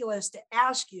ridiculous to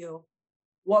ask you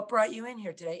what brought you in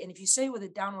here today? And if you say with a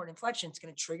downward inflection, it's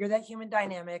going to trigger that human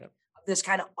dynamic of this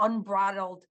kind of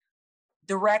unbridled,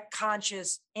 direct,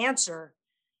 conscious answer.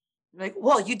 Like,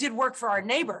 well, you did work for our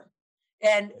neighbor.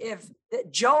 And if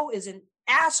Joe is an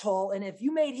asshole, and if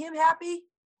you made him happy,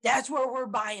 that's where we're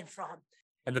buying from.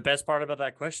 And the best part about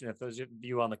that question, if those of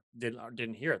you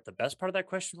didn't hear it, the best part of that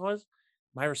question was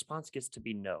my response gets to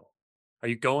be no. Are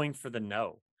you going for the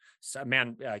no? So,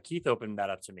 man, Keith opened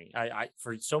that up to me. I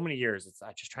for so many years,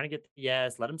 I just trying to get the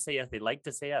yes, let them say yes. They like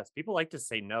to say yes. People like to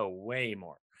say no way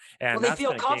more. And they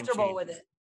feel comfortable with it.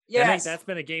 Yes. That's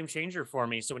been a game changer for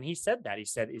me. So when he said that, he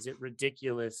said, is it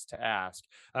ridiculous to ask?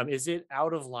 Is it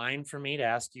out of line for me to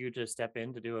ask you to step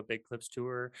in to do a Big Clips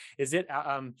tour? Is it,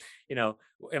 am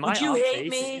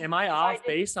I off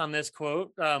base on this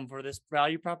quote for this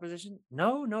value proposition?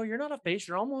 No, you're not off base.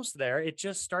 You're almost there. It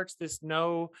just starts this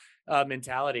no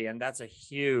mentality. And that's a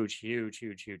huge, huge,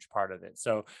 huge, huge part of it.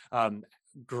 So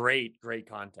great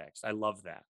context. I love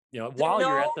that. While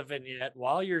you're at the vignette,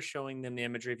 while you're showing them the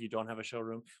imagery, if you don't have a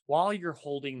showroom, while you're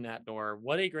holding that door,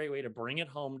 what a great way to bring it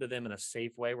home to them in a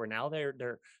safe way where now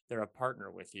they're a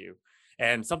partner with you.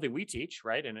 And something we teach,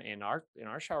 right, in our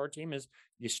shower team is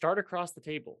you start across the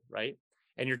table, right?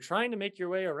 And you're trying to make your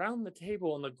way around the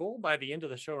table. And the goal by the end of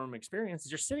the showroom experience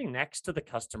is you're sitting next to the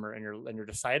customer and you're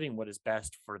deciding what is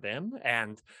best for them.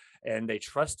 And they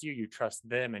trust you, you trust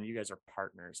them, and you guys are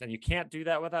partners. And you can't do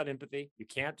that without empathy. You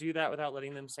can't do that without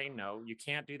letting them say no. You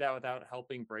can't do that without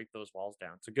helping break those walls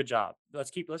down. So good job.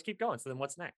 Let's keep going. So then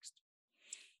what's next?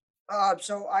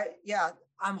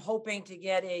 I'm hoping to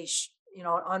get an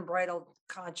unbridled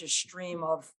conscious stream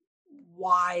of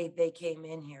why they came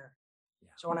in here. Yeah.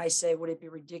 So when I say, would it be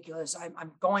ridiculous?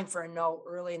 I'm going for a no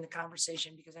early in the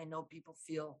conversation because I know people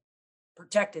feel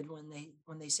protected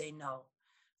when they say no,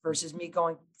 versus me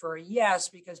going for a yes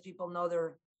because people know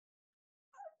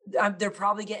they're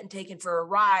probably getting taken for a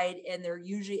ride, and they're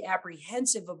usually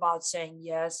apprehensive about saying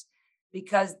yes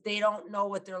because they don't know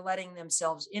what they're letting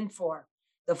themselves in for.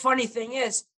 The funny thing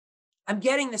is, I'm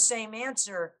getting the same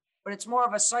answer but it's more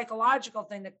of a psychological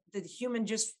thing that the human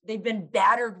just, they've been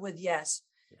battered with yes.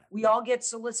 Yeah. We all get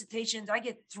solicitations. I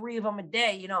get 3 of them a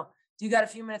day. Do you got a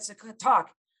few minutes to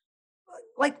talk?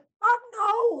 Like, oh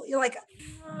no, you're like,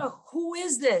 who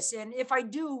is this? And if I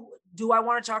do I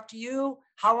want to talk to you?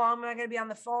 How long am I going to be on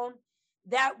the phone?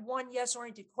 That one yes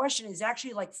oriented question is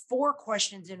actually like 4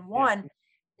 questions in Yeah. one.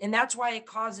 And that's why it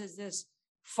causes this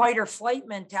fight or flight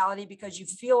mentality, because you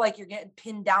feel like you're getting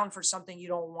pinned down for something you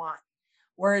don't want.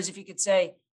 Whereas if you could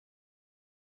say,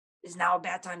 is now a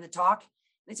bad time to talk?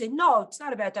 They say, no, it's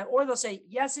not a bad time. Or they'll say,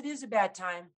 yes, it is a bad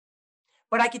time,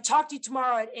 but I could talk to you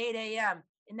tomorrow at 8 a.m.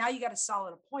 And now you got a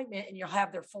solid appointment and you'll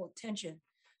have their full attention.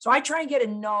 So I try and get a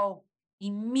no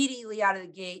immediately out of the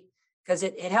gate, because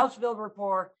it helps build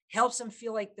rapport, helps them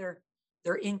feel like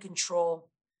they're in control.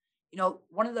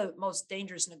 One of the most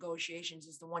dangerous negotiations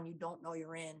is the one you don't know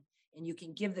you're in. And you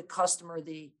can give the customer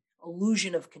the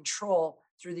illusion of control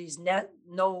through these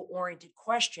no oriented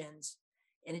questions.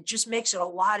 And it just makes it a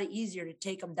lot easier to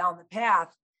take them down the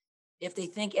path if they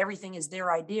think everything is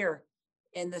their idea.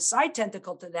 And the side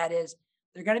tentacle to that is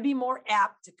they're going to be more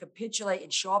apt to capitulate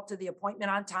and show up to the appointment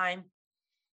on time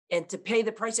and to pay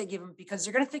the price I give them, because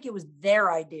they're going to think it was their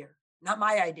idea, not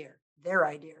my idea, their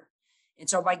idea. And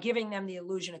so by giving them the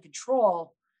illusion of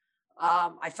control,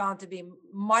 I found to be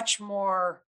much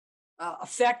more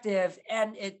effective,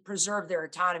 and it preserved their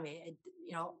autonomy.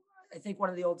 I think one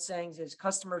of the old sayings is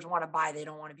customers want to buy, they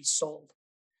don't want to be sold.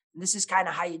 And this is kind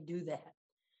of how you do that.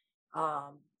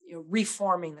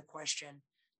 Reforming the question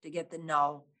to get the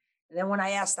no. And then when I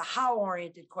asked the how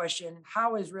oriented question,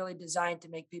 how is really designed to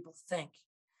make people think.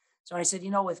 So I said,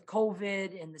 with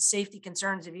COVID and the safety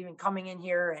concerns of even coming in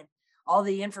here and all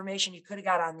the information you could have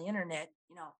got on the internet,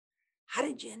 how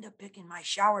did you end up picking my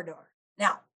shower door?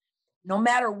 Now, no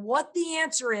matter what the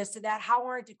answer is to that how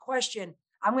oriented question,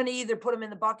 I'm going to either put them in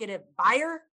the bucket of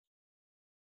buyer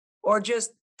or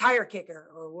just tire kicker,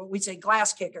 or what we say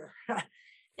glass kicker.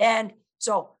 And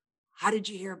so how did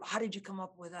you hear? How did you come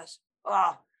up with us?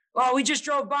 Well, we just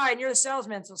drove by and you're the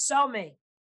salesman, so sell me.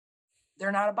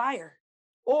 They're not a buyer.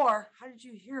 Or how did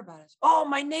you hear about us? Oh,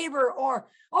 my neighbor, or,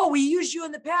 oh, we used you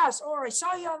in the past, or I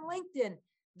saw you on LinkedIn.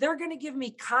 They're going to give me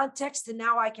context, and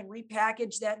now I can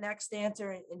repackage that next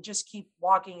answer and just keep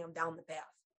walking them down the path.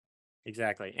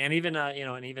 Exactly. And even,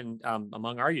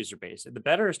 among our user base, the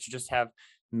better is to just have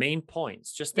main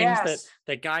points, just things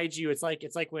that guide you. It's like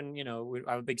when,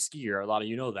 I'm a big skier. A lot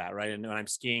of that, right? And when I'm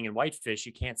skiing in Whitefish,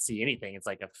 you can't see anything. It's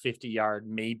like a 50-yard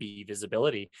maybe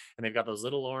visibility, and they've got those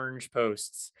little orange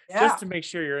posts just to make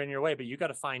sure you're in your way. But you got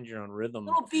to find your own rhythm.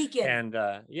 Little beacon. And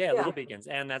little beacons.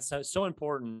 And that's so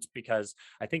important, because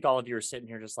I think all of you are sitting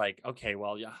here just like, okay,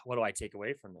 well, yeah, what do I take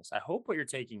away from this? I hope what you're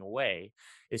taking away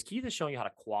is Keith is showing you how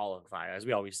to qualify, as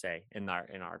we always say in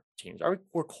our teams.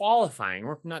 We're qualifying.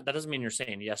 We're not. That doesn't mean you're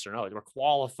saying yes or no. We're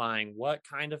qualifying what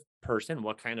kind of person,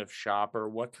 what kind of shopper,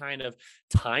 what kind of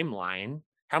timeline.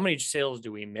 How many sales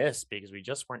do we miss because we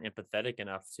just weren't empathetic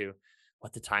enough to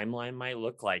what the timeline might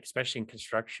look like, especially in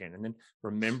construction, and then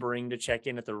remembering to check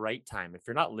in at the right time. If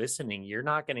you're not listening, you're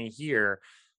not going to hear.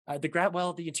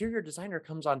 The interior designer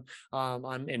comes on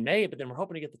in May, but then we're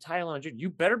hoping to get the tile on June. You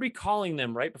better be calling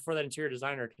them right before that interior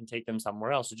designer can take them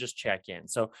somewhere else to just check in.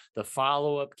 So the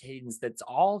follow-up cadence, that's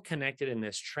all connected in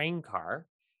this train car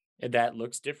that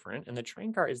looks different. And the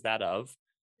train car is that of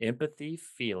empathy,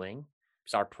 feeling.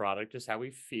 So our product is how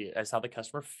we feel, as how the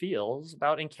customer feels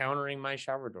about encountering my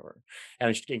shower door.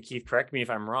 And Keith, correct me if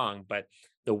I'm wrong, but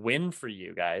the win for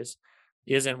you guys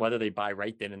isn't whether they buy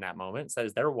right then in that moment. It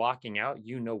says they're walking out,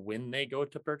 when they go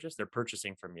to purchase, they're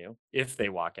purchasing from you if they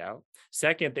walk out.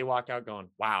 Second, they walk out going,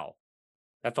 wow,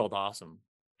 that felt awesome.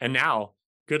 And now,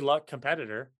 good luck,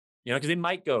 competitor, because they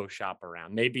might go shop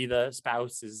around. Maybe the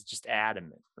spouse is just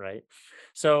adamant, right?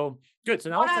 So good. So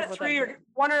now one out of three are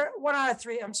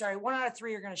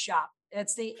going to shop.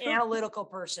 It's the analytical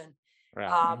person.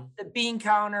 Right. The bean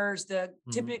counters, the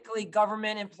typically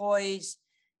government employees.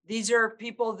 These are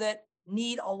people that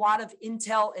need a lot of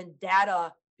intel and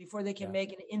data before they can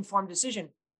make an informed decision,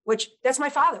 which that's my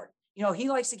father. He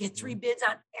likes to get 3 bids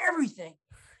on everything.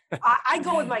 I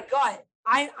go with my gut.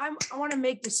 I want to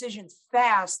make decisions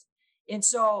fast. And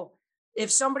so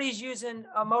if somebody's using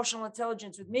emotional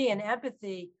intelligence with me and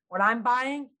empathy, when I'm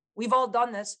buying, we've all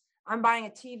done this. I'm buying a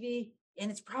TV and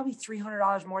it's probably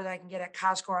 $300 more than I can get at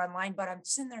Costco or online, but I'm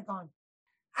sitting there going,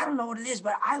 I don't know what it is,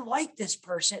 but I like this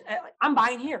person. I'm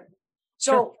buying here.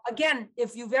 So again,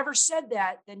 if you've ever said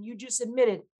that, then you just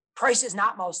admitted price is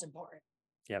not most important.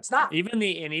 Yeah, it's not. Even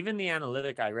the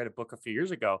analytic, I read a book a few years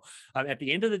ago. At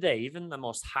the end of the day, even the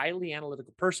most highly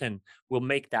analytical person will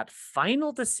make that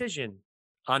final decision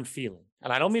on feeling.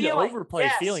 And I don't mean to Feeling, overplay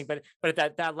feeling, yes. but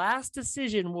that last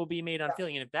decision will be made on Yeah.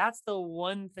 feeling. And if that's the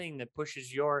one thing that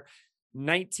pushes your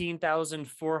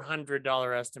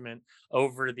 $19,400 estimate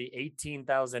over the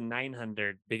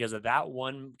 18,900 because of that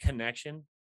one connection,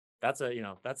 that's a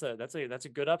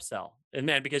good upsell. And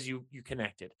man, because you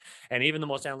connected. And even the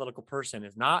most analytical person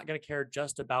is not going to care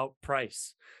just about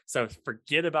price. So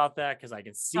forget about that, because I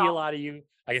can see a No. lot of you.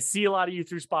 I can see a lot of you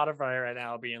through Spotify right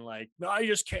now being like, no, I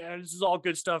just can't. This is all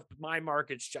good stuff, but my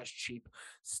market's just cheap.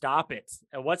 Stop it.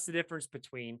 And what's the difference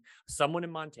between someone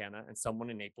in Montana and someone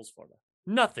in Naples, Florida?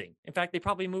 Nothing. In fact, they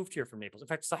probably moved here from Naples. In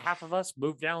fact, so half of us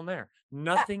moved down there. Yeah.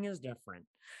 Nothing is different.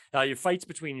 Your fights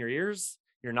between your ears.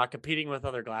 You're not competing with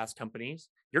other glass companies.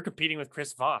 You're competing with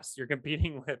Chris Voss. You're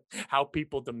competing with how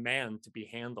people demand to be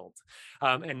handled.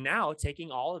 And now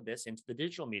taking all of this into the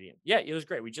digital medium. Yeah, it was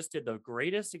great. We just did the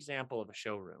greatest example of a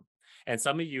showroom. And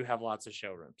some of you have lots of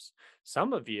showrooms.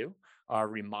 Some of you are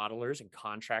remodelers and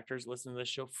contractors listening to this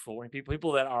show, for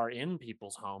people that are in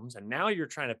people's homes. And now you're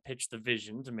trying to pitch the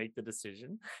vision to make the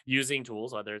decision using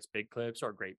tools, whether it's big clips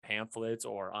or great pamphlets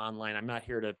or online. I'm not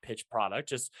here to pitch product,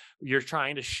 just you're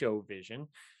trying to show vision.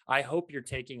 I hope you're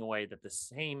taking away that the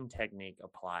same technique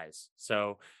applies.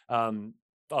 So,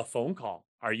 a phone call.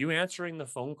 Are you answering the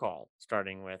phone call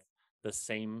starting with the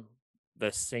same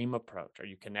approach? Are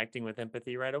you connecting with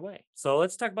empathy right away? So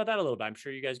let's talk about that a little bit. I'm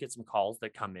sure you guys get some calls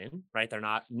that come in, right? They're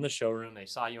not in the showroom. They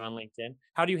saw you on LinkedIn.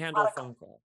 How do you handle a phone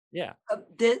call? Yeah.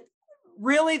 The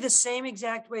really the same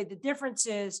exact way. The difference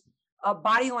is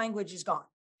body language is gone.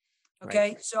 Right.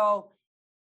 Okay. So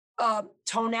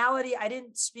tonality, I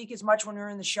didn't speak as much when we were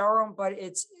in the showroom, but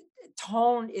it's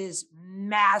tone is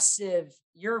massive.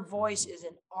 Your voice is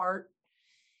an art,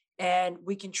 and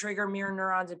we can trigger mirror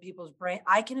neurons in people's brain.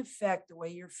 I can affect the way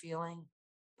you're feeling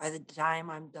by the time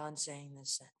I'm done saying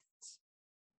this sentence.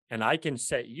 And I can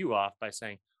set you off by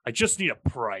saying, I just need a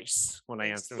price when I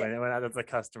answer Exactly. when that's a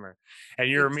customer. And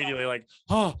you're immediately Exactly.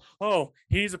 like, oh,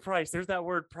 he needs a price. There's that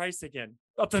word price again.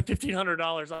 Up to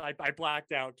 $1,500. I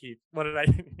blacked out, Keith. What did I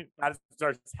that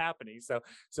starts happening? So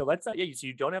let's yeah, so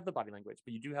you don't have the body language,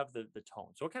 but you do have the tone.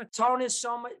 So what kind of Tone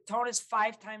is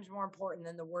 5 times more important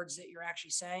than the words that you're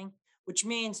actually saying, which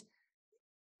means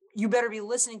you better be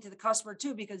listening to the customer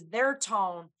too, because their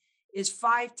tone is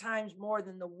 5 times more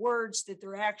than the words that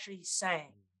they're actually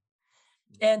saying.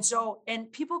 And so, and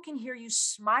people can hear you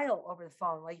smile over the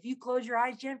phone. Like if you close your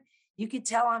eyes, Jim, you can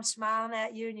tell I'm smiling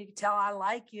at you, and you can tell I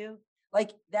like you.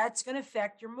 Like that's going to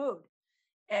affect your mood.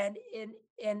 And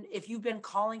and if you've been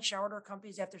calling shower door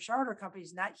companies after shower door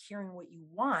companies, not hearing what you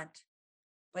want,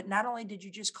 but not only did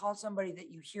you just call somebody that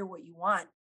you hear what you want,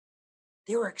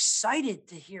 they were excited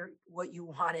to hear what you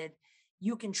wanted.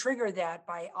 You can trigger that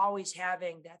by always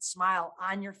having that smile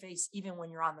on your face, even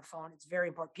when you're on the phone. It's very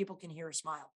important. People can hear a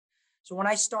smile. So when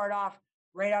I start off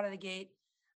right out of the gate,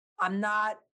 I'm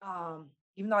not,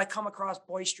 even though I come across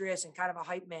boisterous and kind of a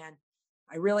hype man,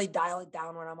 I really dial it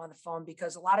down when I'm on the phone,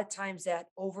 because a lot of times that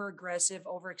over aggressive,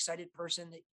 overexcited person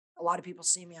that a lot of people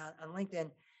see me on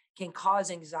LinkedIn can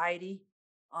cause anxiety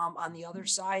on the other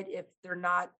side if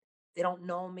they don't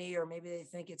know me, or maybe they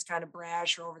think it's kind of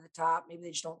brash or over the top. Maybe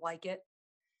they just don't like it.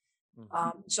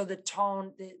 So the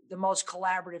tone, the most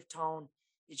collaborative tone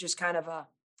is just kind of a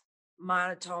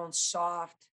monotone,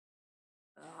 soft,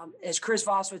 as Chris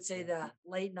Voss would say, the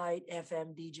late night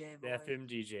FM DJ the voice. FM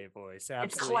DJ voice? It's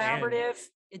Absolutely. collaborative.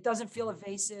 It doesn't feel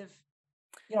evasive.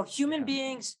 Human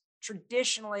beings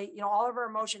traditionally, all of our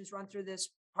emotions run through this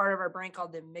part of our brain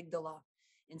called the amygdala,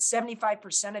 and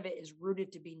 75% of it is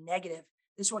rooted to be negative.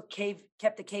 This is what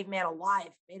kept the caveman alive,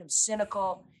 made him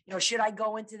cynical. Should I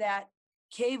go into that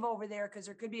cave over there because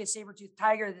there could be a saber-toothed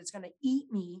tiger that's going to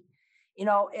eat me?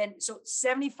 And so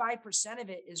 75%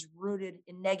 of it is rooted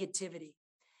in negativity.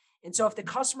 And so if the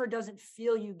customer doesn't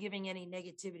feel you giving any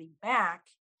negativity back,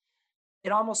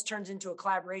 it almost turns into a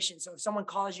collaboration. So if someone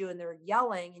calls you and they're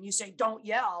yelling and you say, don't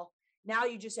yell, now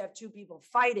you just have two people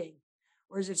fighting.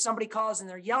 Whereas if somebody calls and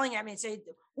they're yelling at me and say,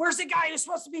 where's the guy who's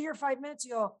supposed to be here 5 minutes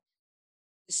ago?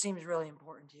 This seems really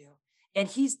important to you. And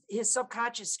his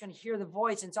subconscious is going to hear the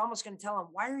voice, and it's almost going to tell him,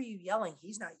 why are you yelling?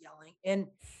 He's not yelling. And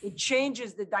it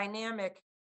changes the dynamic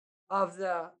of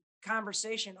the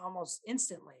conversation almost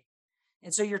instantly.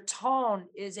 And so your tone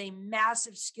is a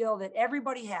massive skill that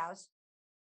everybody has,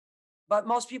 but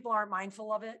most people aren't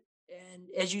mindful of it. And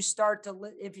as you start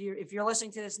to, if you're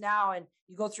listening to this now and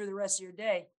you go through the rest of your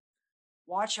day,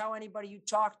 watch how anybody you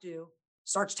talk to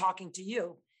starts talking to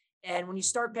you. And when you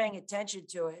start paying attention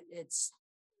to it, it's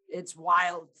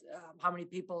wild how many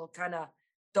people kind of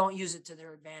don't use it to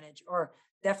their advantage, or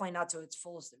definitely not to its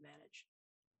fullest advantage.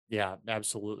 Yeah,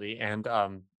 absolutely. And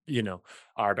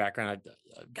our background,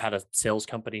 I had a sales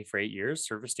company for 8 years,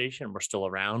 service station. We're still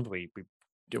around. We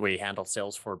handle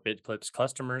sales for BitClips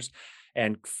customers,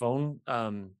 and phone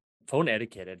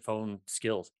etiquette and phone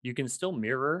skills. You can still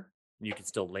mirror, you can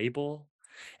still label,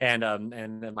 and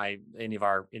then my any of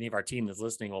our team that's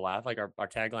listening will laugh. Like our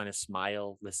tagline is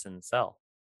smile, listen, sell.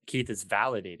 Keith is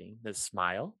validating this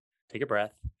smile, take a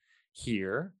breath,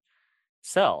 hear,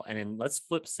 sell. And then let's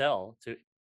flip sell to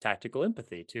tactical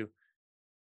empathy to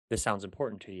this sounds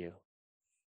important to you.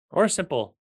 Or a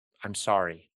simple, I'm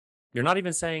sorry. You're not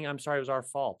even saying I'm sorry it was our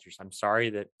fault. You're just, I'm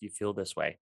sorry that you feel this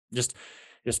way. Just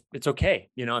just it's okay,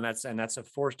 and that's a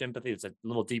forced empathy. It's a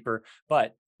little deeper,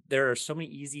 but there are so many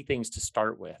easy things to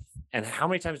start with. And how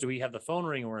many times do we have the phone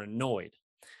ring and we're annoyed?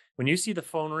 When you see the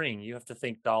phone ring, you have to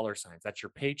think dollar signs. That's your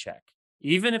paycheck.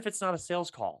 Even if it's not a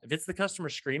sales call, if it's the customer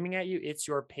screaming at you, it's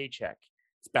your paycheck.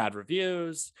 It's bad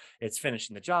reviews, it's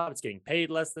finishing the job, it's getting paid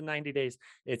less than 90 days.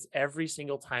 It's every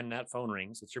single time that phone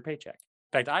rings, it's your paycheck.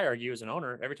 In fact, I argue as an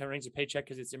owner, every time it rings a paycheck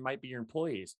because it might be your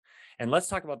employees. And let's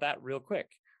talk about that real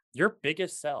quick. Your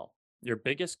biggest sell, your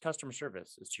biggest customer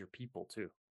service is to your people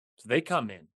too. So they come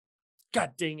in.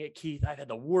 God dang it, Keith, I've had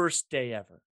the worst day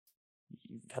ever.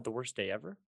 You've had the worst day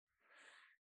ever?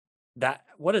 That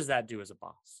what does that do as a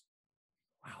boss?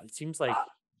 Wow, it seems like Uh,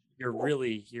 you're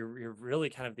really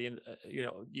kind of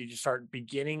you just start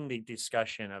beginning the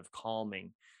discussion of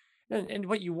calming. And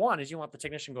what you want is you want the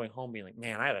technician going home being like,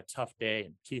 man, I had a tough day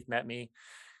and Keith met me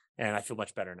and I feel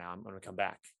much better now. I'm going to come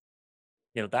back.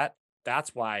 You know,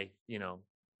 that's why,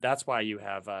 that's why you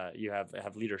have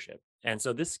leadership. And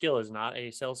so this skill is not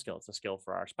a sales skill. It's a skill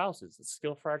for our spouses. It's a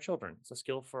skill for our children. It's a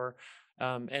skill for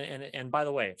and by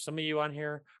the way, if some of you on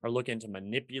here are looking to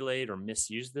manipulate or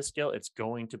misuse this skill, it's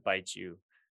going to bite you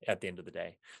at the end of the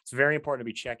day. It's very important to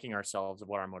be checking ourselves of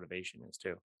what our motivation is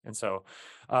too. And so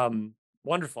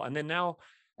wonderful. And then now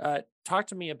talk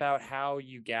to me about how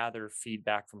you gather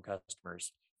feedback from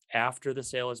customers after the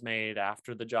sale is made,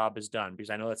 after the job is done, because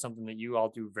I know that's something that you all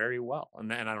do very well.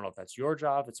 And I don't know if that's your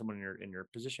job, it's someone in your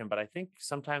position, but I think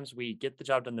sometimes we get the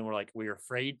job done, then we're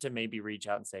afraid to maybe reach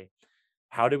out and say,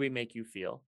 how do we make you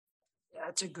feel?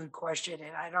 That's a good question.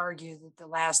 And I'd argue that the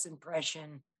last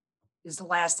impression is the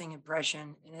lasting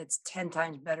impression, and it's 10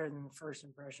 times better than the first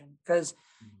impression. Because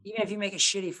Mhm. even if you make a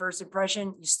shitty first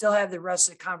impression, you still have the rest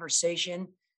of the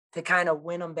conversation to kind of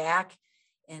win them back.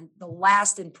 And the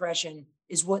last impression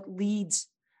is what leads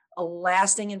a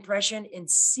lasting impression and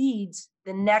seeds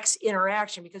the next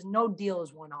interaction because no deal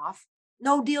is one off.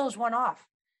 No deal is one off.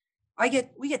 We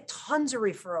get tons of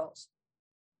referrals.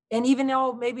 And even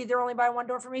though maybe they're only buying one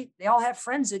door from me, they all have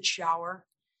friends that shower.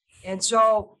 And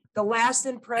so the last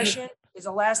impression is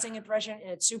a lasting impression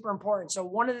and it's super important. So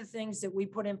one of the things that we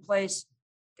put in place,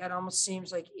 that almost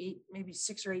seems like maybe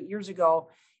 6 or 8 years ago,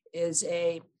 is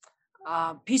a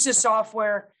piece of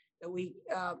software that we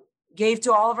gave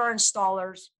to all of our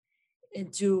installers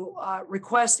and to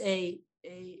request a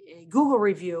Google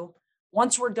review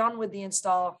once we're done with the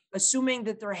install, assuming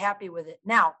that they're happy with it.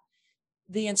 Now,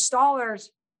 the installers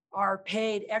are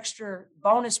paid extra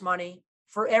bonus money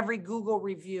for every Google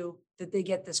review that they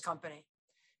get this company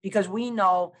because we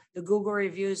know the Google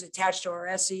reviews attached to our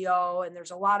SEO and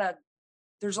there's a lot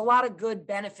of good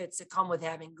benefits that come with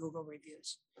having Google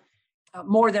reviews,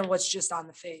 more than what's just on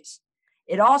the face.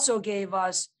 It also gave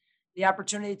us the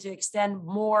opportunity to extend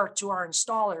more to our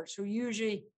installers who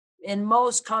usually in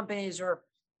most companies are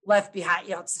left behind.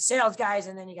 It's the sales guys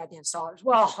and then you got the installers.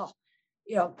 Well,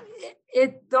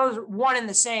 those are one and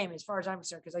the same as far as I'm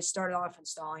concerned, because I started off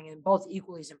installing and both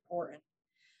equally as important.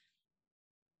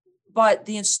 But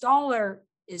the installer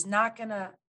is not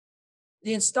gonna,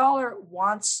 the installer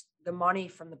wants the money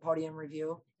from the podium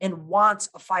review and wants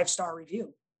a 5-star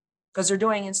review because they're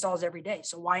doing installs every day.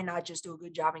 So why not just do a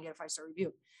good job and get a 5-star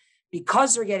review?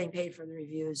 Because they're getting paid for the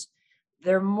reviews,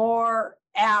 they're more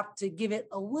apt to give it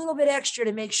a little bit extra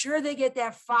to make sure they get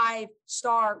that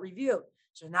 5-star review.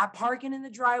 So they're not parking in the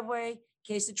driveway in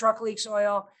case the truck leaks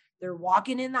oil. They're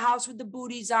walking in the house with the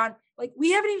booties on. Like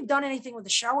we haven't even done anything with the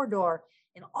shower door.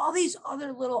 And all these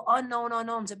other little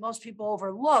unknowns that most people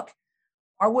overlook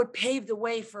are what paved the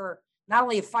way for not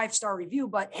only a 5-star review,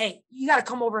 but hey, you got to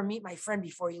come over and meet my friend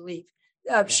before you leave.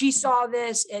 Yeah. She saw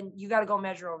this and you got to go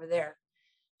measure over there.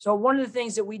 So one of the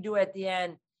things that we do at the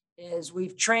end is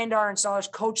we've trained our installers,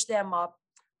 coach them up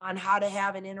on how to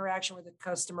have an interaction with the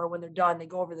customer when they're done. They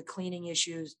go over the cleaning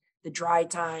issues, the dry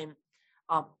time,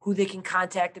 who they can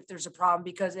contact if there's a problem.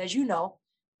 Because as you know,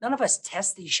 none of us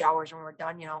test these showers when we're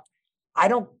done. I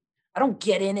don't I don't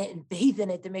get in it and bathe in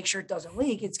it to make sure it doesn't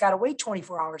leak. It's got to wait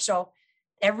 24 hours. So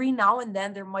every now and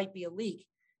then there might be a leak.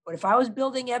 But if I was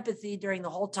building empathy during the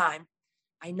whole time,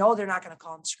 I know they're not going to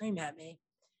call and scream at me.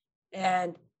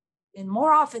 And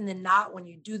more often than not, when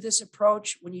you do this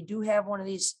approach, when you do have one of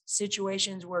these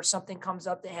situations where something comes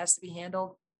up that has to be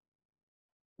handled,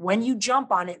 when you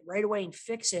jump on it right away and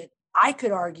fix it, I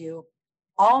could argue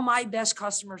all my best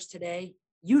customers today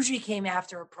usually came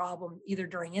after a problem, either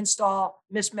during install,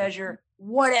 mismeasure,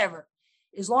 whatever.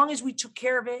 As long as we took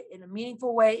care of it in a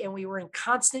meaningful way and we were in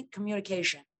constant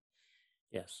communication,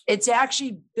 Yes. it's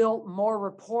actually built more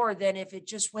rapport than if it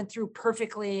just went through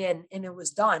perfectly and it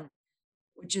was done,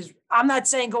 which is, I'm not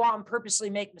saying go out and purposely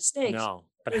make mistakes. No,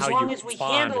 but As how you long as we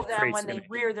respond handle them creates when they empathy.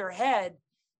 rear their head,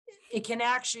 it can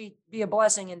actually be a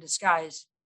blessing in disguise.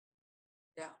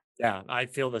 Yeah. Yeah, I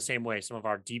feel the same way. Some of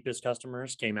our deepest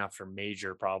customers came after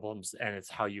major problems, and it's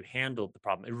how you handled the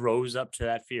problem. It rose up to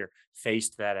that fear,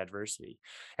 faced that adversity.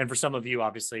 And for some of you,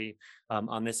 obviously,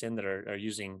 on this end that are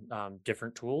using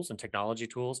different tools and technology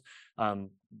tools,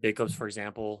 Big Clips, for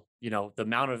example, the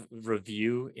amount of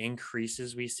review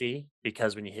increases we see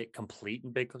because when you hit complete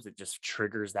in Big Clips, it just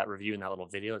triggers that review in that little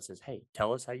video. It says, hey,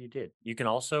 tell us how you did. You can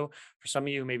also, for some of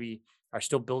you, maybe are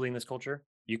still building this culture,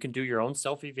 you can do your own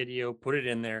selfie video, put it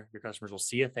in there. Your customers will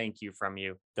see a thank you from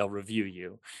you. They'll review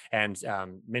you. And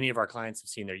many of our clients have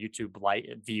seen their YouTube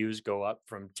views go up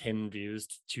from 10 views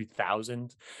to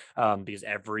 2,000 because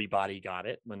everybody got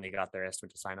it when they got their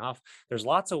estimate to sign off. There's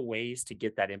lots of ways to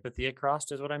get that empathy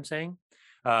across, is what I'm saying.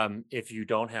 If you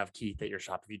don't have Keith at your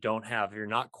shop, if you're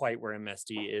not quite where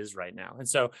MSD is right now. And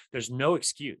so there's no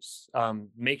excuse.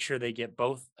 Make sure they get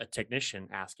both a technician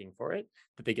asking for it,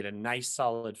 that they get a nice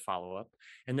solid follow-up,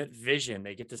 and that vision,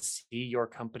 they get to see your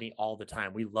company all the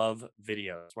time. We love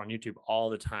videos. We're on YouTube all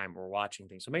the time. We're watching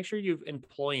things. So make sure you're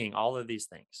employing all of these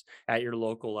things at your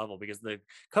local level, because the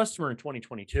customer in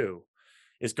 2022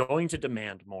 is going to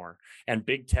demand more, and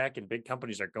big tech and big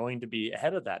companies are going to be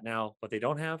ahead of that. Now, what they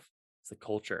don't have, it's the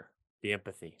culture, the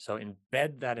empathy. So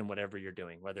embed that in whatever you're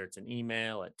doing, whether it's an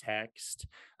email, a text,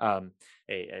 a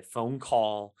phone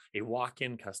call, a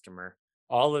walk-in customer.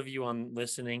 All of you on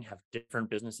listening have different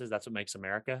businesses. That's what makes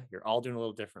America. You're all doing a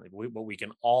little differently, but we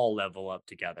can all level up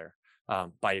together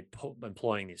by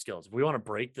employing these skills. If we want to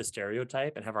break the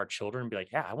stereotype and have our children be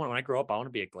like, yeah, when I grow up, I want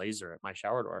to be a glazer at my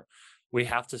shower door. We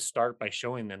have to start by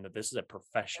showing them that this is a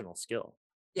professional skill.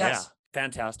 Yes. Yeah,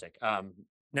 fantastic.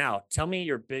 Now, tell me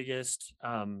your biggest,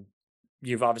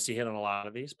 you've obviously hit on a lot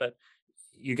of these, but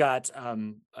you got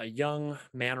a young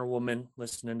man or woman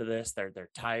listening to this. They're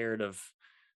tired of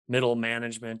middle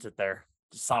management at their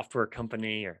software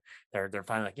company, or they're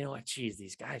finally like, you know what, geez,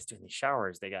 these guys doing these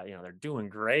showers, they got, they're doing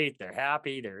great. They're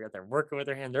happy. They're working with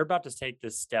their hand. They're about to take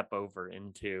this step over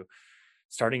into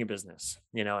starting a business,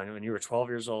 and when you were 12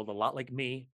 years old, a lot like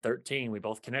me, 13, we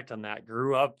both connect on that,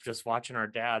 grew up just watching our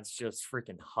dads just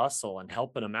freaking hustle and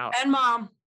helping them out. And mom.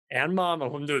 And mom,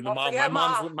 I'm doing the Don't mom. forget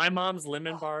mom. My mom's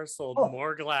lemon bars sold Oh.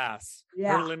 more glass.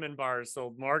 Yeah. Her lemon bars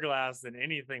sold more glass than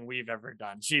anything we've ever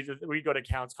done. We go to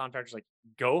accounts, contractors, like,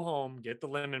 go home, get the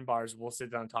lemon bars. We'll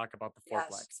sit down and talk about the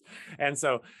fourplex. Yes. And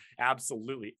so,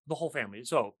 absolutely, the whole family.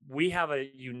 So we have a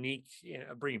unique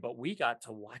bringing, but we got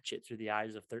to watch it through the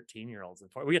eyes of 13-year-olds,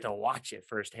 and we get to watch it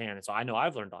firsthand. And so I know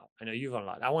I've learned a lot. I know you've learned a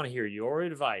lot. I want to hear your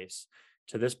advice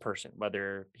to this person,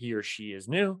 whether he or she is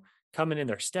new, coming in,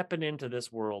 they're stepping into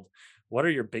this world. What are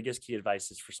your biggest key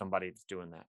advices for somebody that's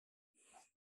doing that?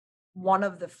 One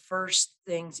of the first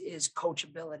things is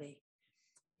coachability.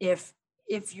 If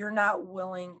you're not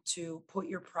willing to put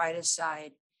your pride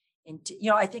aside, and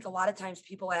I think a lot of times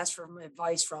people ask for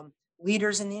advice from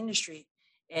leaders in the industry,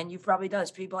 and you've probably done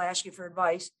this. People ask you for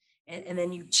advice, and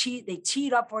then they tee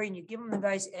it up for you, and you give them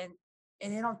advice, and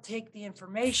they don't take the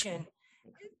information.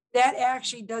 That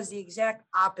actually does the exact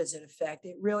opposite effect.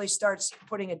 It really starts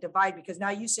putting a divide, because now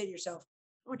you say to yourself,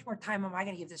 how much more time am I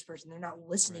going to give this person? They're not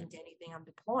listening to anything I'm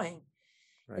deploying.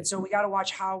 Right. And so we got to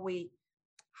watch how we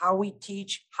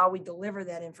teach, how we deliver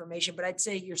that information. But I'd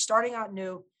say you're starting out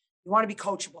new, you want to be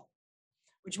coachable,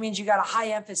 which means you got a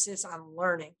high emphasis on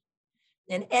learning.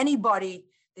 And anybody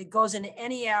that goes into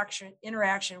any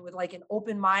interaction with like an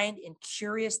open mind and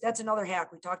curious, that's another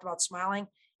hack. We talked about smiling.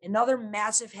 Another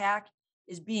massive hack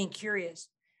is being curious.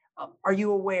 Are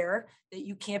you aware that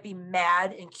you can't be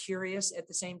mad and curious at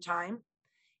the same time?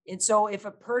 And so if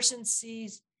a person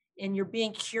sees and you're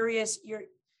being curious,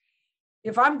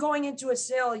 if I'm going into a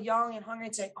sale young and hungry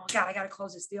and say, oh God, I got to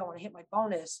close this deal, I want to hit my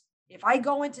bonus. If I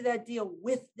go into that deal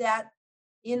with that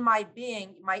in my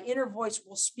being, my inner voice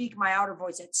will speak my outer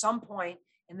voice at some point,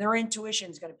 and their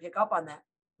intuition is going to pick up on that.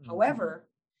 Mm-hmm. However,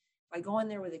 if I go in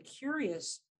there with a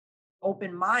curious,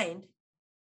 open mind,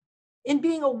 and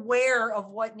being aware of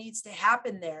what needs to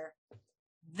happen there,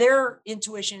 their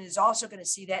intuition is also going to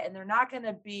see that, and they're not going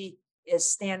to be as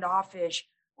standoffish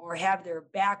or have their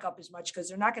back up as much because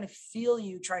they're not going to feel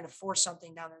you trying to force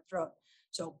something down their throat.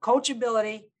 So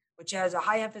coachability, which has a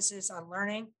high emphasis on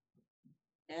learning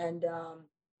and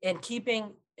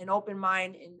keeping an open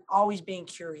mind and always being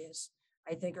curious,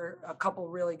 I think are a couple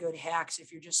really good hacks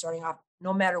if you're just starting off,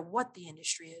 no matter what the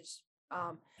industry is.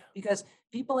 Because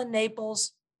people in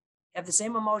Naples have the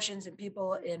same emotions, and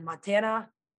people in Montana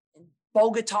and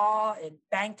Bogota and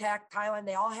Bangkok, Thailand,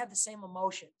 they all have the same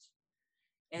emotions.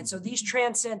 And so these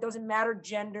transcend, doesn't matter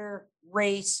gender,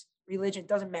 race, religion,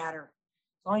 doesn't matter.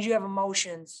 As long as you have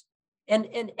emotions.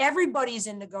 And everybody's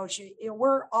in negotiation.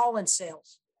 We're all in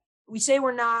sales. We say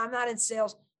we're not, I'm not in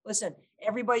sales. Listen,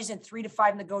 everybody's in 3 to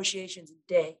 5 negotiations a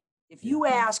day. If you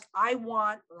ask, I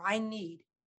want or I need,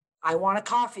 I want a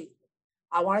coffee.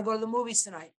 I want to go to the movies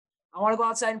tonight. I want to go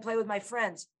outside and play with my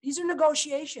friends. These are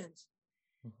negotiations.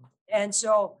 Mm-hmm. And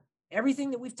so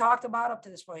everything that we've talked about up to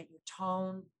this point, your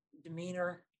tone,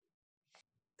 demeanor,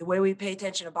 the way we pay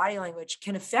attention to body language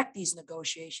can affect these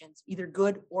negotiations, either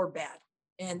good or bad.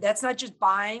 And that's not just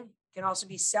buying, it can also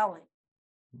be selling.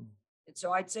 And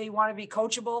so I'd say you want to be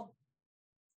coachable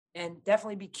and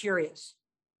definitely be curious.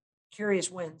 Curious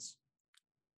wins.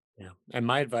 Yeah. And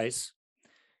my advice,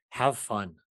 have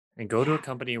fun and go to a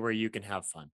company where you can have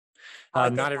fun.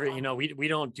 Not every, we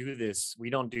don't do this. We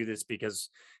don't do this because,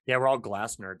 we're all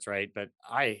glass nerds, right? But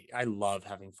I love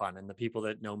having fun, and the people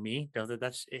that know me know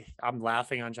that I'm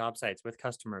laughing on job sites with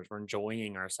customers. We're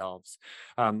enjoying ourselves.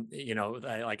 I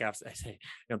say,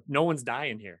 no one's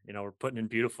dying here. We're putting in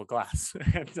beautiful glass,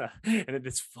 and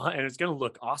it's fun, and it's going to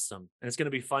look awesome, and it's going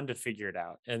to be fun to figure it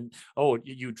out. And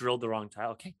you drilled the wrong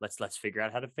tile. Okay, let's figure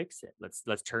out how to fix it.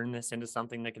 Let's turn this into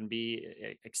something that can be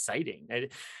exciting.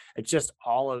 It's just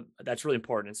all of that's really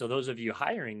important. And so those of you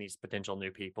hiring these potential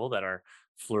new people that are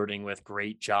flirting with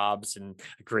great jobs and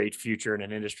a great future in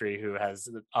an industry who has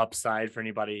the upside for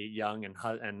anybody young and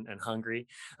hungry,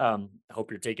 I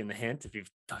hope you're taking the hint. If you've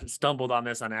stumbled on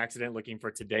this on accident looking for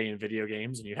Today in video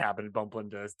games and you happen to bump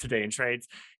into Today in trades,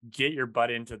 get your butt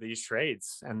into these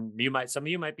trades. And some of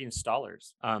you might be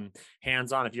installers,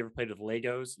 hands-on. If you ever played with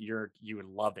Legos, you would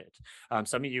love it.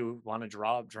 Some of you want to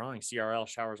drawing CRL,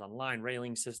 showers online,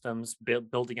 railing systems,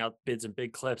 building out bids and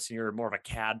big clips, and you're more of a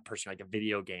CAD person, like a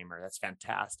video gamer. That's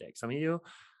fantastic. Some of you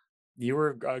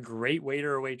were a great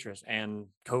waiter or waitress, and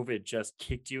COVID just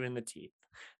kicked you in the teeth.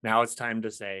 Now it's time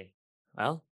to say,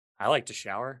 well, I like to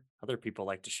shower. Other people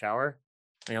like to shower.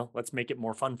 Let's make it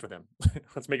more fun for them.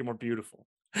 Let's make it more beautiful.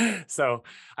 So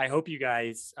I hope you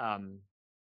guys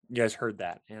heard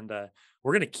that. And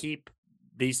we're going to keep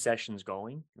these sessions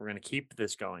going. We're going to keep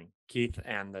this going. Keith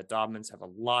and the Dobmans have a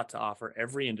lot to offer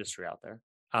every industry out there.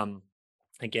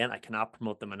 Again, I cannot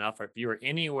promote them enough. If you are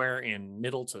anywhere in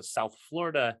Middle to South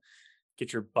Florida,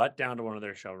 get your butt down to one of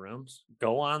their showrooms.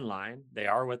 Go online. They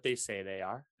are what they say they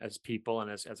are as people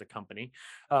and as a company.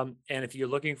 And if you're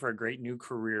looking for a great new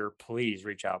career, please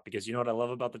reach out, because you know what I love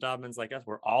about the Dobmans like us?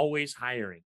 We're always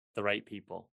hiring the right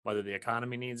people. Whether the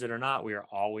economy needs it or not, we are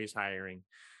always hiring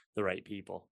the right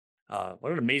people.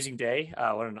 What an amazing day.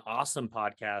 What an awesome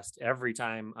podcast. Every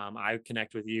time I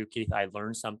connect with you, Keith, I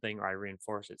learn something or I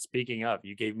reinforce it. Speaking of,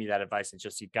 you gave me that advice. It's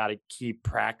just, you got to keep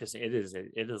practicing. It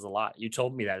is a lot. You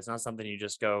told me that it's not something you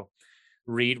just go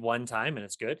read one time and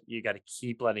it's good. You got to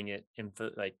keep letting it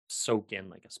soak in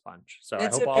like a sponge. So I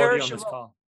hope all of you on this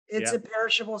call. It's a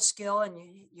perishable skill, and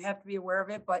you have to be aware of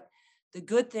it. But the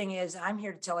good thing is, I'm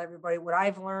here to tell everybody what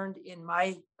I've learned in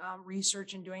my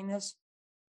research and doing this.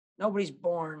 Nobody's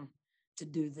born to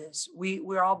do this.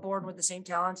 We're all born with the same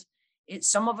talents.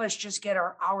 Some of us just get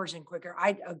our hours in quicker.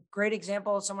 A great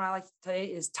example of someone I like to tell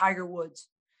you is Tiger Woods.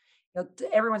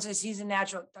 Everyone says he's a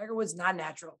natural. Tiger Woods not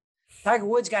natural. Tiger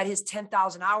Woods got his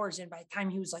 10,000 hours in by the time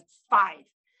he was like 5.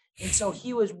 And so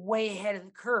he was way ahead of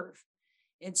the curve.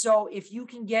 And so if you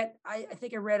can get, I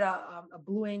think I read a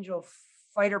Blue Angel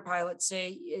fighter pilot say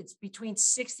it's between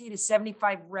 60 to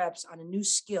 75 reps on a new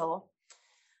skill.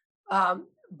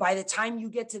 By the time you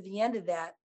get to the end of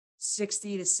that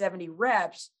 60 to 70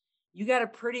 reps, you got a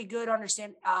pretty good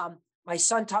understanding. My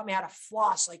son taught me how to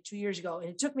floss like 2 years ago, and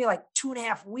it took me like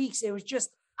 2.5 weeks. It was just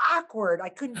awkward. I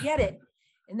couldn't get it.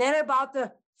 And then about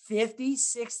the 50th,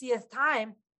 60th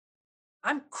time,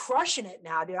 I'm crushing it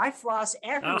now, dude. I floss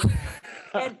everywhere.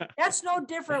 And that's no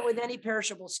different with any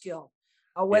perishable skill,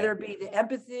 whether it be the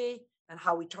empathy and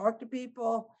how we talk to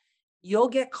people. You'll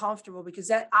get comfortable, because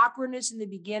that awkwardness in the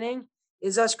beginning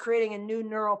is us creating a new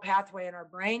neural pathway in our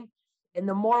brain. And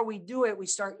the more we do it, we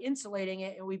start insulating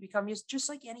it, and we become just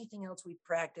like anything else. We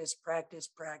practice.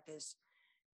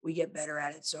 We get better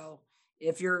at it. So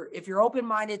if you're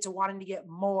open-minded to wanting to get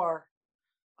more,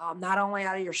 not only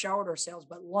out of your shower door sales,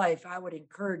 but life, I would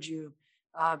encourage you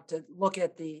to look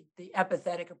at the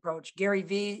empathetic approach. Gary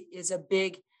Vee is a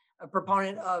big a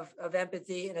proponent of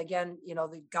empathy. And again,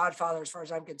 the godfather, as far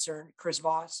as I'm concerned, Chris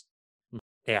Voss.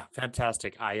 Yeah,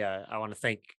 fantastic. I want to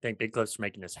thank Big Clips for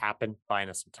making this happen, buying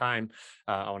us some time.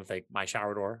 I want to thank my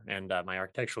shower door and my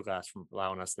architectural glass for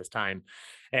allowing us this time.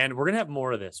 And we're gonna have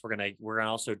more of this. We're gonna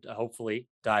also hopefully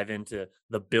dive into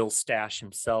the Bill Stash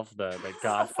himself, the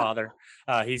Godfather.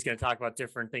 He's gonna talk about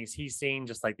different things he's seen,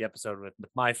 just like the episode with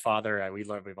my father. We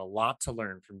have a lot to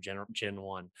learn from Gen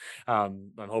One.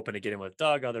 I'm hoping to get in with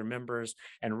Doug, other members,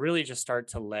 and really just start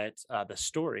to let the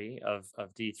story of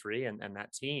D3 and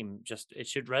that team just it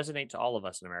should resonate to all of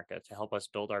us in America to help us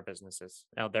build our businesses.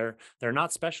 Now they're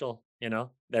not special,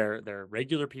 they're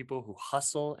regular people who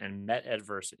hustle and met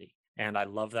adversity. And I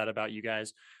love that about you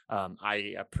guys.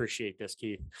 I appreciate this,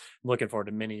 Keith. I'm looking forward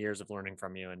to many years of learning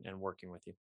from you and working with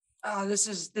you. This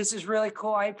is really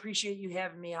cool. I appreciate you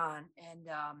having me on, and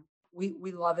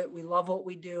we love it. We love what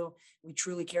we do. We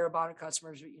truly care about our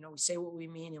customers. We say what we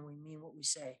mean, and we mean what we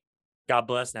say. God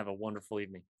bless and have a wonderful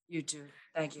evening. You too.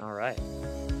 Thank you. All right.